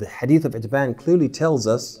 The hadith of Itban clearly tells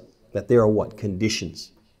us that there are what?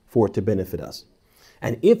 Conditions for it to benefit us.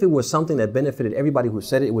 And if it was something that benefited everybody who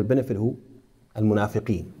said it, it would benefit who?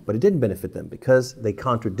 Al-Munafiqeen. But it didn't benefit them because they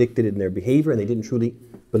contradicted it in their behavior and they didn't truly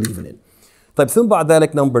believe in it. ثم بعد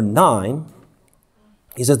ذلك, number 9,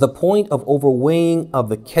 he says the point of overweighing of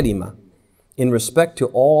the kalima in respect to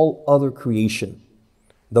all other creation,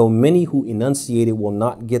 though many who enunciate it will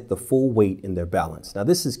not get the full weight in their balance. Now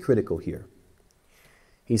this is critical here.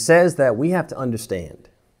 He says that we have to understand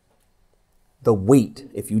the weight.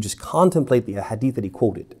 If you just contemplate the hadith that he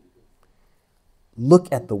quoted, look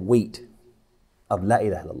at the weight of La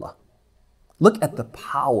ilaha illallah. Look at the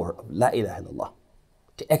power of La ilaha illallah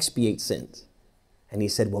to expiate sins. And he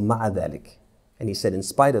said, وَمَعَ ذَلِكَ. And he said, in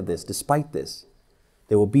spite of this, despite this,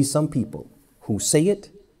 there will be some people who say it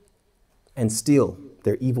and still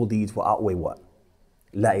their evil deeds will outweigh what?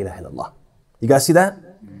 La ilaha illallah. You guys see that?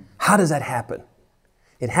 How does that happen?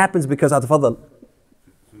 It happens because at-Tawheed.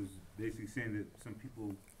 So it's basically saying that some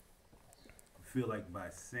people feel like by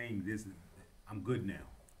saying this, I'm good now.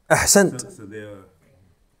 Ahsant.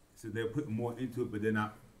 So they're putting more into it, but they're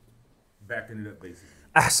not backing it up, basically.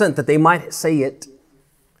 Ahsant, that they might say it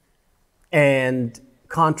and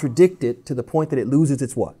contradict it to the point that it loses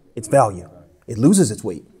its what? Its value. It loses its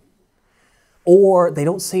weight. Or they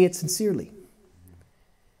don't say it sincerely.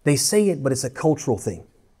 They say it, but it's a cultural thing.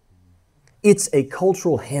 It's a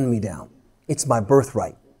cultural hand-me-down. It's my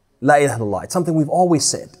birthright. La ilaha illallah. It's something we've always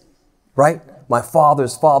said, right? My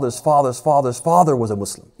father's father's father's father's father was a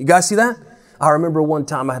Muslim. You guys see that? I remember one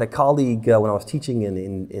time I had a colleague when I was teaching in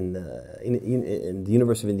the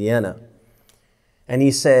University of Indiana. And he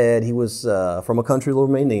said he was from a country that will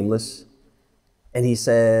remain nameless. And he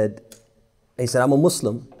said, I'm a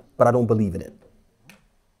Muslim, but I don't believe in it.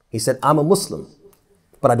 He said, I'm a Muslim,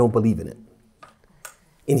 but I don't believe in it.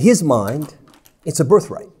 In his mind, it's a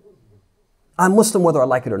birthright. I'm Muslim whether I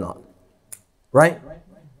like it or not. right?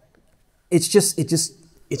 It's just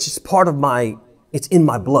part of it's in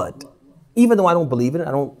my blood. Even though I don't believe in it,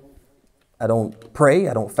 I don't pray,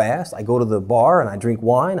 I don't fast. I go to the bar and I drink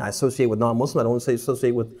wine. I associate with non-Muslims. I don't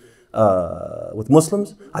associate with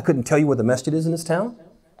Muslims. I couldn't tell you where the masjid is in this town,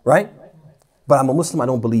 right? But I'm a Muslim, I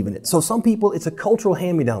don't believe in it. So some people, it's a cultural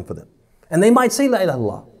hand-me-down for them. And they might say La ilaha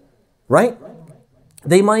illallah, right?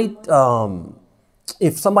 They might,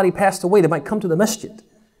 if somebody passed away, they might come to the masjid.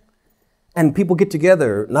 And people get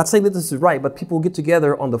together, not saying that this is right, but people get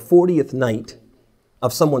together on the 40th night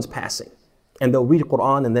of someone's passing. And they'll read the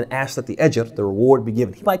Quran and then ask that the ajr, the reward, be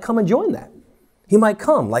given. He might come and join that. He might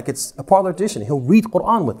come like it's a part of their tradition. He'll read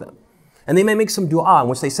Quran with them. And they may make some dua in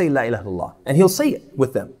which they say La ilaha illallah. And he'll say it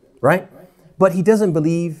with them, right? But he doesn't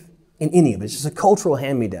believe in any of it. It's just a cultural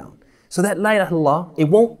hand-me-down. So that La ilaha illallah, it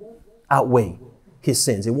won't outweigh his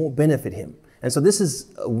sins. It won't benefit him. And so this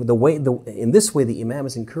is in this way, the Imam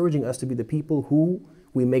is encouraging us to be the people who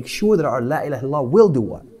we make sure that our La ilaha illallah will do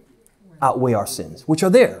what? Outweigh our sins, which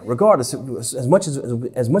are there, regardless. As much as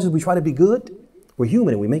we try to be good, we're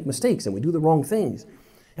human and we make mistakes and we do the wrong things.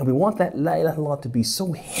 And we want that La ilaha illallah to be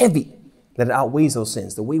so heavy that it outweighs those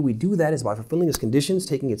sins. The way we do that is by fulfilling its conditions,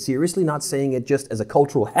 taking it seriously, not saying it just as a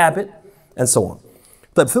cultural habit, and so on.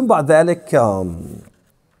 But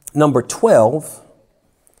number 12,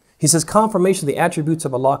 he says, confirmation of the attributes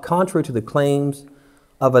of Allah contrary to the claims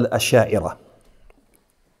of al-Asha'ira.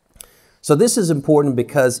 So this is important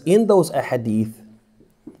because in those ahadith,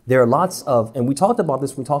 there are lots of, and we talked about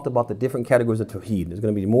this, we talked about the different categories of Tawheed. There's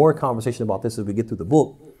going to be more conversation about this as we get through the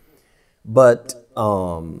book. But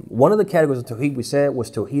one of the categories of Tawheed we said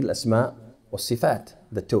was Tawheed al-Asma' wa Sifat.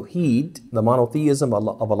 The Tawheed, the monotheism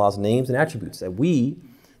of Allah's names and attributes. That we,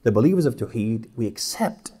 the believers of Tawheed, we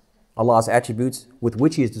accept Allah's attributes with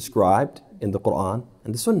which He is described in the Quran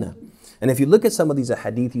and the Sunnah. And if you look at some of these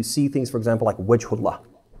hadith, you see things, for example, like Wajhullah,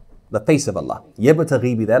 the face of Allah.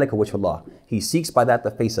 يَبْتَغِي بِذَلِكَ وَجْهُ اللَّهِ. He seeks by that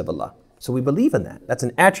the face of Allah. So we believe in that. That's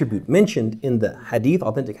an attribute mentioned in the hadith,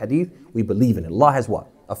 authentic hadith. We believe in it. Allah has what?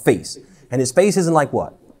 A face. And His face isn't like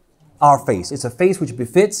what? Our face. It's a face which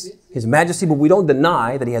befits His majesty, but we don't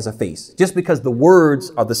deny that He has a face. Just because the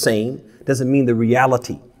words are the same doesn't mean the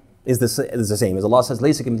reality is the same. As Allah says,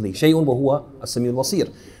 لَيْسَ كَمِثْلِهِ شَيْءٌ وَهُوَ السَّمِيعُ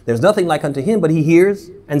الْبَصِيرُ. There's nothing like unto Him, but He hears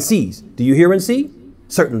and sees. Do you hear and see?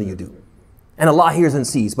 Certainly you do. And Allah hears and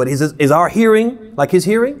sees. But is our hearing like His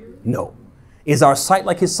hearing? No. Is our sight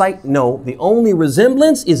like His sight? No. The only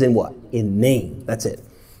resemblance is in what? In name. That's it.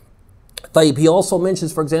 He also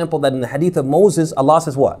mentions, for example, that in the hadith of Moses, Allah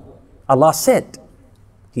says what? Allah said.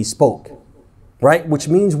 He spoke. Right? Which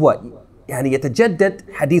means what? يعني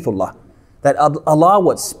يتجدد حديث الله. That Allah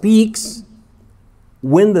what? Speaks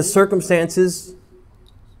when the circumstances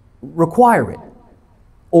require it.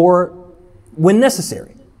 Or when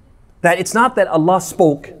necessary. That it's not that Allah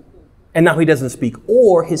spoke and now He doesn't speak.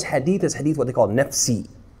 Or His hadith is hadith what they call nafsi.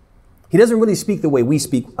 He doesn't really speak the way we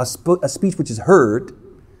speak, a speech which is heard,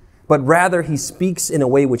 but rather He speaks in a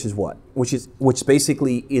way which is what? Which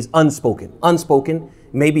basically is unspoken. Unspoken.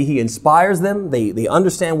 Maybe He inspires them, they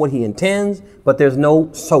understand what He intends, but there's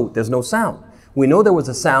no sawt, there's no sound. We know there was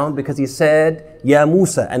a sound because He said, Ya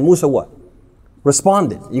Musa, and Musa what?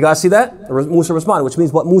 Responded. You guys see that? Musa responded, which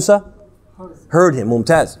means what? Musa heard him.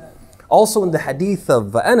 Mumtaz. Also in the hadith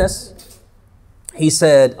of Anas, he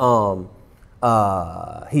said,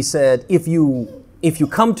 if you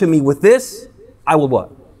come to me with this, I will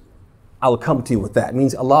what? I will come to you with that. It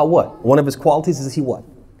means Allah what? One of His qualities is He what?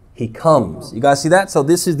 He comes. You guys see that? So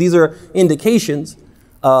these are indications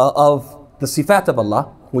of the sifat of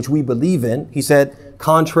Allah, which we believe in. He said,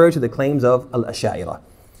 contrary to the claims of al-Asha'ira.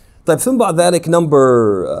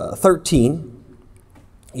 Number 13,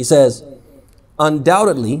 he says,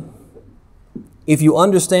 undoubtedly, if you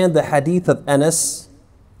understand the hadith of Anas,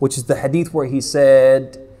 which is the hadith where he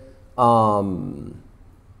said,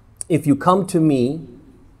 if you come to me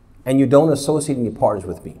and you don't associate any partners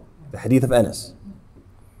with me, the hadith of Anas.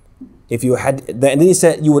 And then he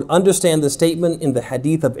said, you would understand the statement in the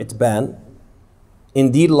hadith of Itban.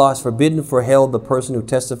 Indeed, Allah has forbidden for hell the person who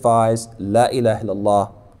testifies, La ilaha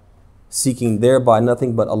illallah, seeking thereby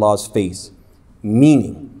nothing but Allah's face.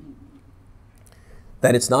 Meaning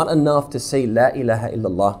that it's not enough to say La ilaha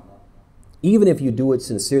illallah, even if you do it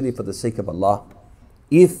sincerely for the sake of Allah,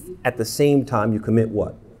 if at the same time you commit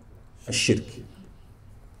what? A shirk.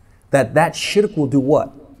 That shirk will do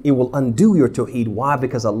what? It will undo your tawheed. Why?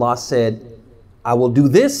 Because Allah said, I will do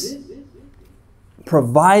this,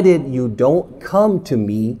 provided you don't come to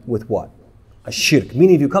me with what? A shirk.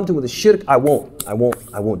 Meaning if you come to me with a shirk, I won't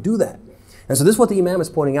do that. And so this is what the Imam is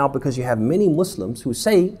pointing out, because you have many Muslims who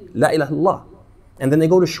say La ilaha illallah, and then they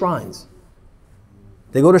go to shrines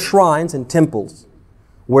They go to shrines and temples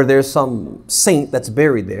where there's some saint that's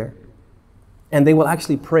buried there, and they will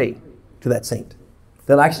actually pray to that saint.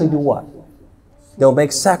 They'll actually do what? They'll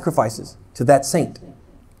make sacrifices to that saint.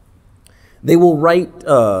 They will write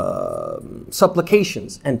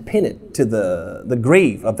supplications and pin it to the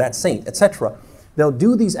grave of that saint, etc. They'll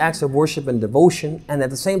do these acts of worship and devotion, and at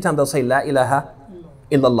the same time they'll say, La ilaha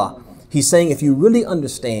illallah. He's saying if you really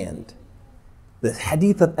understand the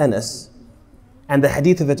hadith of Anas and the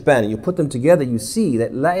hadith of at-Tawheed, and you put them together, you see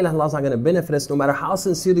that La ilaha illallah is not going to benefit us no matter how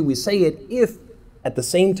sincerely we say it, if at the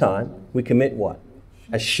same time we commit what?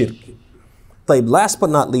 Ash-shirk. Last but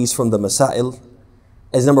not least from the Masail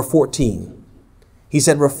is number 14. He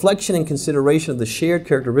said reflection and consideration of the shared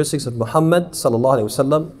characteristics of Muhammad sallallahu alaihi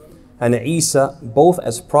wasallam and Isa, both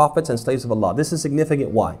as prophets and slaves of Allah. This is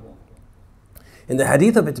significant. Why? In the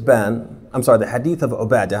hadith of the hadith of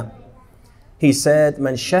Ubadah, he said,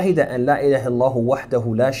 "Man shahida an la ilaha illallah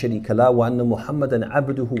wahdahu la sharika la wa anna Muhammadan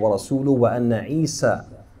abduhu wa rasuluhu wa anna Isa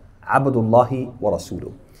abdullahi wa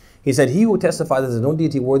rasuluhu." He said, "He who testifies that there is no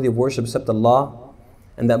deity worthy of worship except Allah,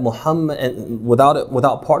 and that Muhammad, and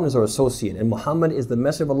without partners or associate, and Muhammad is the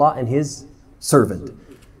messenger of Allah and his servant,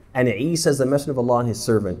 and Isa is the messenger of Allah and his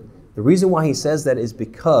servant." The reason why he says that is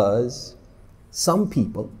because some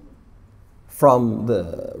people from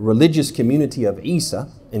the religious community of Isa,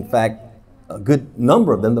 in fact, a good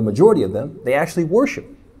number of them, the majority of them, they actually worship.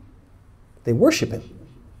 They worship him.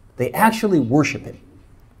 They actually worship him,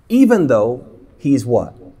 even though he's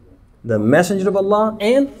what? The messenger of Allah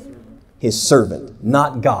and his servant,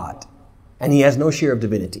 not God. And he has no share of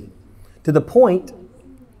divinity. To the point,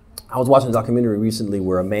 I was watching a documentary recently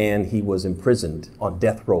where a man, he was imprisoned on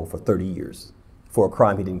death row for 30 years for a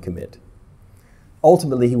crime he didn't commit.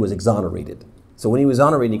 Ultimately, he was exonerated. So when he was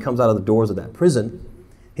exonerated, he comes out of the doors of that prison,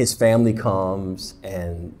 his family comes,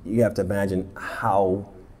 and you have to imagine how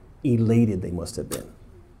elated they must have been.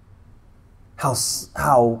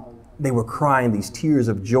 How they were crying these tears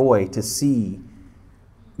of joy to see,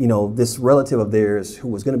 you know, this relative of theirs who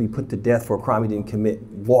was going to be put to death for a crime he didn't commit,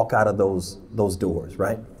 walk out of those doors,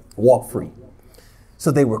 right? Walk free.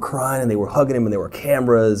 So they were crying and they were hugging him, and there were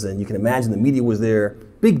cameras, and you can imagine the media was there.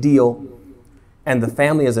 Big deal. And the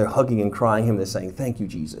family, as they're hugging and crying him, they're saying, "Thank you,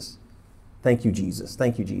 Jesus. Thank you, Jesus.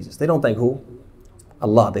 Thank you, Jesus." They don't thank who?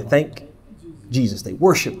 Allah. They thank Jesus. They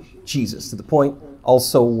worship Jesus. To the point,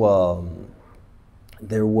 also,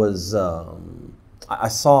 there was, I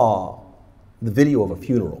saw the video of a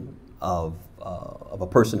funeral of a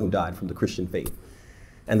person who died from the Christian faith.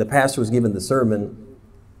 And the pastor was giving the sermon.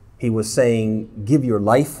 He was saying, give your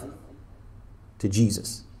life to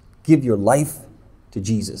Jesus. Give your life to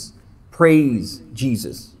Jesus. Praise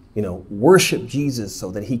Jesus. You know, worship Jesus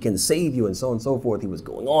so that he can save you, and so on and so forth. He was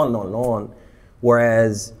going on and on and on.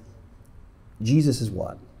 Whereas Jesus is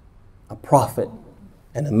what? A prophet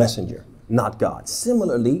and a messenger, not God.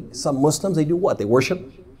 Similarly, some Muslims, they do what? They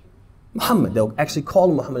worship Muhammad. They'll actually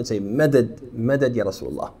call him Muhammad and say, Madad, Madad ya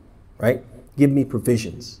Rasulullah, right? Give me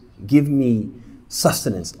provisions. Give me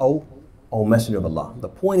sustenance, oh messenger of Allah. The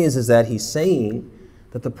point is that he's saying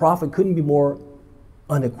that the prophet couldn't be more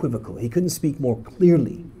unequivocal. He couldn't speak more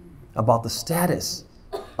clearly about the status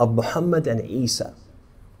of Muhammad and Isa,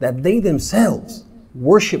 that they themselves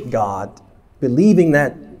worship God, believing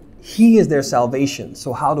that he is their salvation.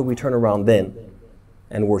 So how do we turn around then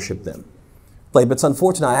and worship them? But it's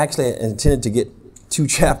unfortunate. I actually intended to get 2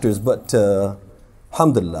 chapters, but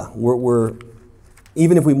alhamdulillah, we're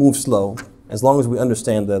even if we move slow, as long as we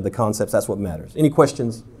understand the concepts, that's what matters. Any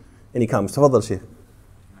questions? Any comments? Tafadhal, Sheikh.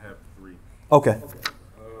 I have 3. Okay.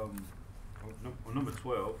 On number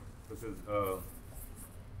 12, it says,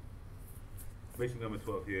 basically number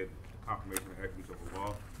 12 here, confirmation of attributes of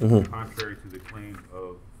Allah, contrary to the claims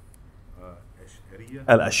of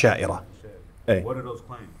Al-Ash'a'ira. Hey. What are those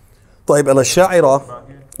claims? Al-Ash'a'ira,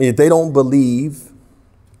 they don't believe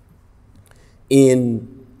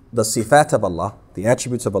in the sifat of Allah, the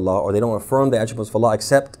attributes of Allah, or they don't affirm the attributes of Allah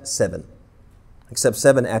except 7. Except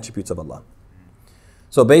 7 attributes of Allah.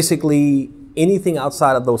 So basically, anything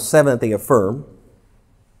outside of those 7 that they affirm,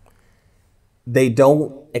 they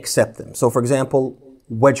don't accept them. So for example,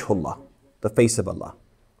 wajhullah, the face of Allah.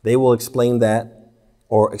 They will explain that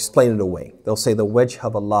or explain it away. They'll say the wajh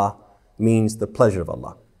of Allah means the pleasure of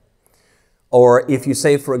Allah. Or if you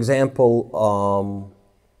say, for example,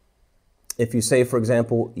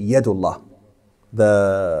 yadullah,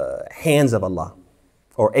 the hands of Allah,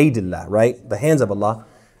 or aidillah, right? The hands of Allah,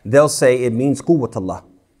 they'll say it means quwwatullah,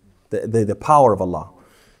 the power of Allah.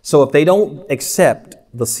 So if they don't accept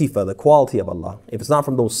the sifa, the quality of Allah, if it's not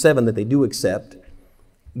from those 7 that they do accept,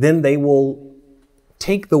 then they will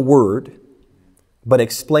take the word but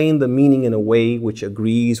explain the meaning in a way which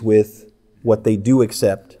agrees with what they do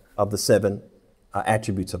accept of the seven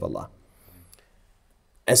attributes of Allah.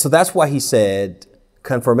 And so that's why he said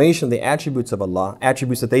confirmation of the attributes of Allah,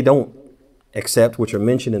 attributes that they don't accept, which are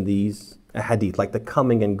mentioned in these hadith, like the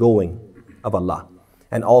coming and going of Allah,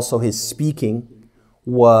 and also his speaking,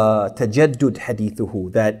 wa tajaddud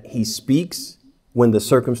hadithuhu, that he speaks when the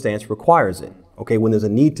circumstance requires it. Okay, when there's a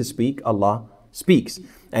need to speak, Allah speaks.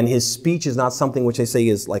 And his speech is not something which they say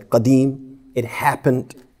is like qadim. It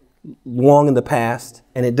happened long in the past,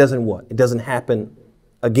 and it doesn't what? It doesn't happen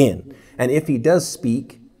again. And if he does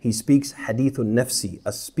speak, he speaks hadithun nafsi,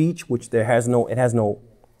 a speech which it has no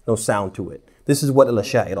sound to it. This is what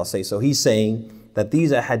al-Asha'ir will say. So he's saying that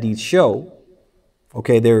these hadiths show,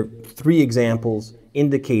 okay, there are three examples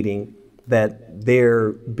indicating that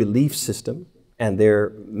their belief system and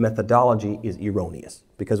their methodology is erroneous,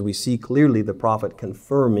 because we see clearly the Prophet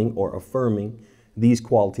confirming or affirming these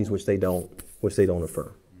qualities which they don't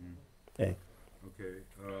affirm. Okay. Okay.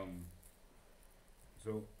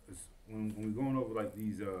 So when we're going over like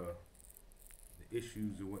these the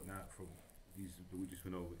issues and whatnot from these that we just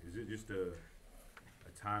went over, is it just a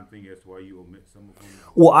time thing as to why you omit some of them?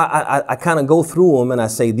 Well, I kind of go through them and I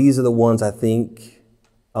say these are the ones I think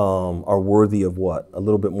are worthy of what? A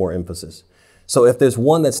little bit more emphasis. So if there's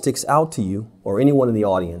one that sticks out to you or anyone in the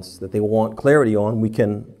audience that they want clarity on, we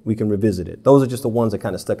can revisit it. Those are just the ones that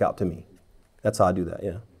kind of stuck out to me. That's how I do that,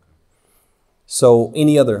 yeah. So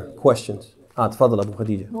any other questions? Tafadhal Abu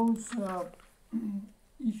Khadija. Those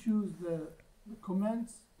issues, the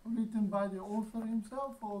comments written by the author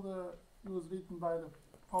himself, or it was written by the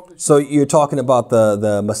publisher? So you're talking about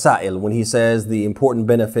the masail, when he says the important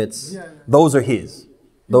benefits, those are his.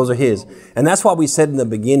 Those are his. And that's why we said in the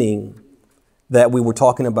beginning that we were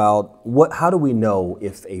talking about how do we know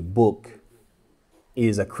if a book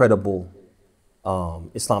is a credible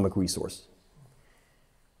Islamic resource?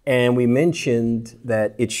 And we mentioned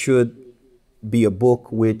that it should be a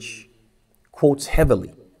book which quotes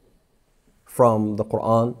heavily from the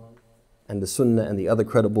Quran and the Sunnah and the other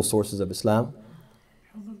credible sources of Islam.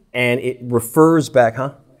 And it refers back,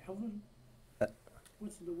 huh?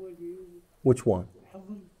 What's the word you use? Which one?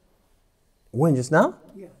 When, just now?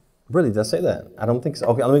 Yeah. Really, did I say that? I don't think so.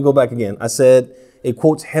 Okay, let me go back again. I said it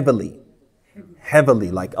quotes heavily.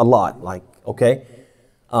 Heavily, like a lot, like, okay?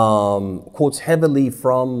 Quotes heavily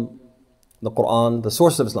from the Quran, the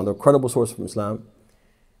source of Islam, the credible source from Islam.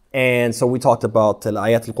 And so we talked about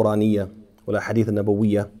al-ayat al-Quraniyya, al-hadith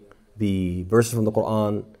al-Nabawiyya, the verses from the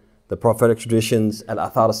Quran, the prophetic traditions,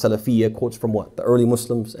 al-Athar al-Salafiyya, quotes from what? The early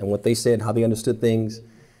Muslims and what they said, how they understood things.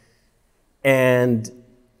 And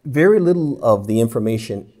very little of the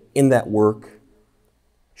information in that work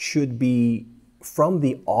should be from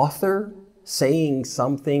the author saying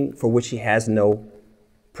something for which he has no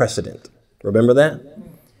precedent. Remember that?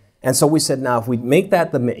 And so we said, now if we make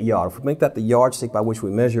that the mi'yar, if we make that the yardstick by which we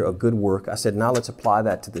measure a good work, I said, now let's apply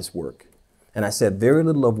that to this work. And I said, very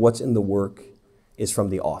little of what's in the work is from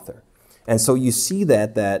the author. And so you see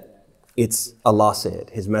that it's Allah said,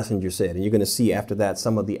 His Messenger said. And you're going to see after that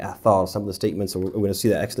some of the athar, some of the statements, we're going to see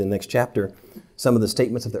that actually in the next chapter, some of the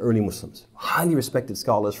statements of the early Muslims, highly respected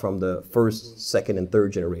scholars from the first, second, and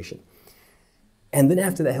third generation. And then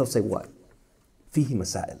after that, he'll say what? Fihi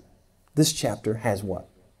masail. This chapter has what?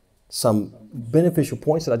 Some beneficial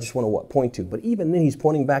points that I just want to what? Point to. But even then, he's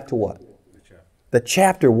pointing back to what? The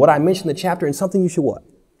chapter, what I mentioned in the chapter, and something you should what?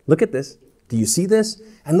 Look at this. Do you see this?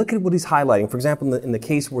 And look at what he's highlighting. For example, in the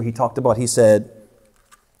case where he talked about, he said,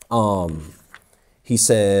 if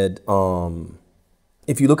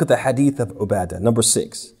you look at the hadith of Ubadah, number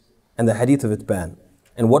 6, and the hadith of Itban,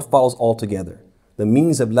 and what follows all together, the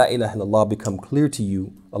meanings of La ilaha illallah become clear to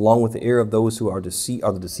you, along with the error of those who are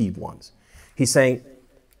the deceived ones. He's saying,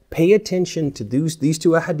 pay attention to these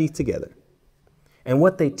two hadith together, and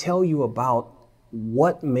what they tell you about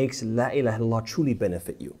what makes La ilaha illallah truly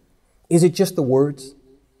benefit you. Is it just the words?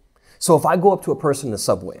 So if I go up to a person in the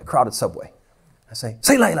subway, a crowded subway, I say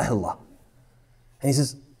La ilaha illallah. And he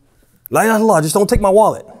says, La ilaha illallah, just don't take my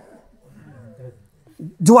wallet.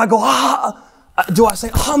 Do I go, do I say,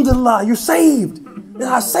 alhamdulillah, you're saved?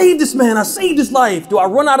 I saved this man, I saved his life. Do I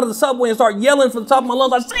run out of the subway and start yelling from the top of my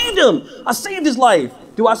lungs, I saved him, I saved his life?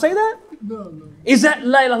 Do I say that? No. Is that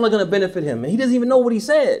La ilaha illallah going to benefit him? And he doesn't even know what he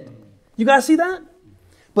said. You guys see that?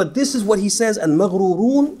 But this is what he says,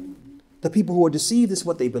 al-maghrurun, the people who are deceived, this is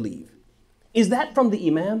what they believe. Is that from the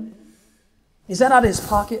Imam? Is that out of his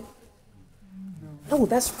pocket? No,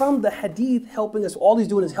 that's from the hadith helping us. All he's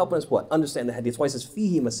doing is helping us what? Understand the hadith. That's why he says,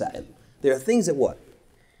 fihi masail. There are things that what?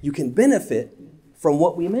 You can benefit from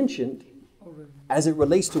what we mentioned as it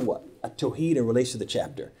relates to what? at-Tawheed in relation to the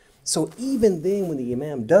chapter. So even then, when the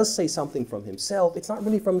Imam does say something from himself, it's not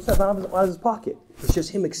really from himself, out of his pocket. It's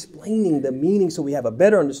just him explaining the meaning so we have a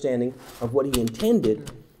better understanding of what he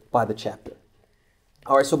intended by the chapter.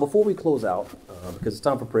 All right, so before we close out, because it's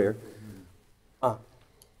time for prayer.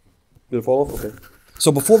 Did it fall off? Okay.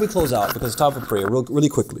 So before we close out, because it's time for prayer, really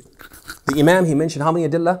quickly. The Imam, he mentioned how many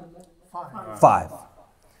adillah? 5.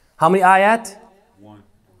 How many ayat? 1.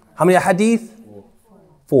 How many hadith?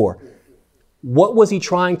 4. What was he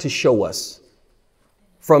trying to show us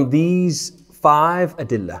from these 5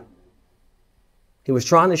 adillah? He was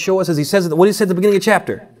trying to show us, as he says, what he said at the beginning of the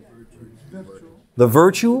chapter. The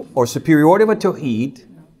virtue or superiority of at-Tawheed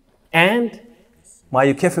and ma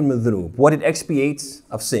yukaffir min dhunub, what it expiates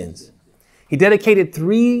of sins. He dedicated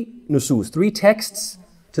 3 nusus, 3 texts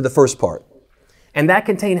to the first part. And that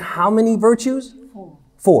contained how many virtues?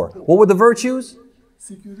 4. What were the virtues?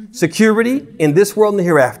 Security in this world and the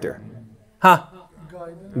hereafter.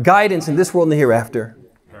 Guidance in this world and the hereafter.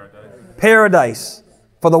 Paradise.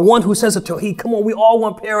 For the one who says at-Tawheed, come on, we all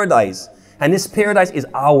want paradise. And this paradise is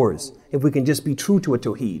ours if we can just be true to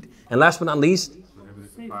at-Tawheed. And last but not least,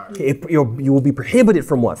 you will be prohibited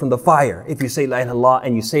from what? From the fire. If you say La ilaha illallah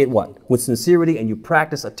and you say it what? With sincerity and you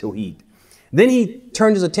practice at-Tawheed. Then he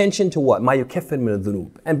turned his attention to what? Ma yukaffir min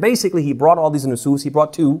dhunub. And basically he brought all these nusus. He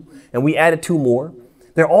brought 2 and we added 2 more.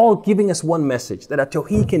 They're all giving us one message, that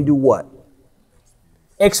at-Tawheed can do what?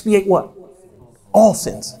 Expiate what? All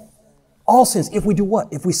sins. All sins. If we do what?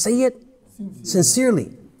 If we say it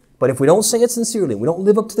sincerely. But if we don't say it sincerely, we don't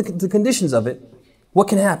live up to the conditions of it, what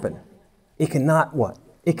can happen? It cannot what?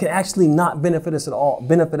 It can actually not benefit us at all,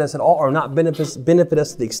 or not benefit us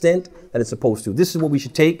to the extent that it's supposed to. This is what we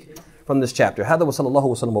should take from this chapter. هذا وصلى الله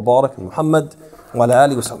وسلم وبارك محمد وعلى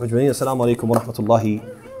آله وصحبه أجمعين. السلام عليكم ورحمة الله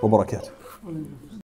وبركاته.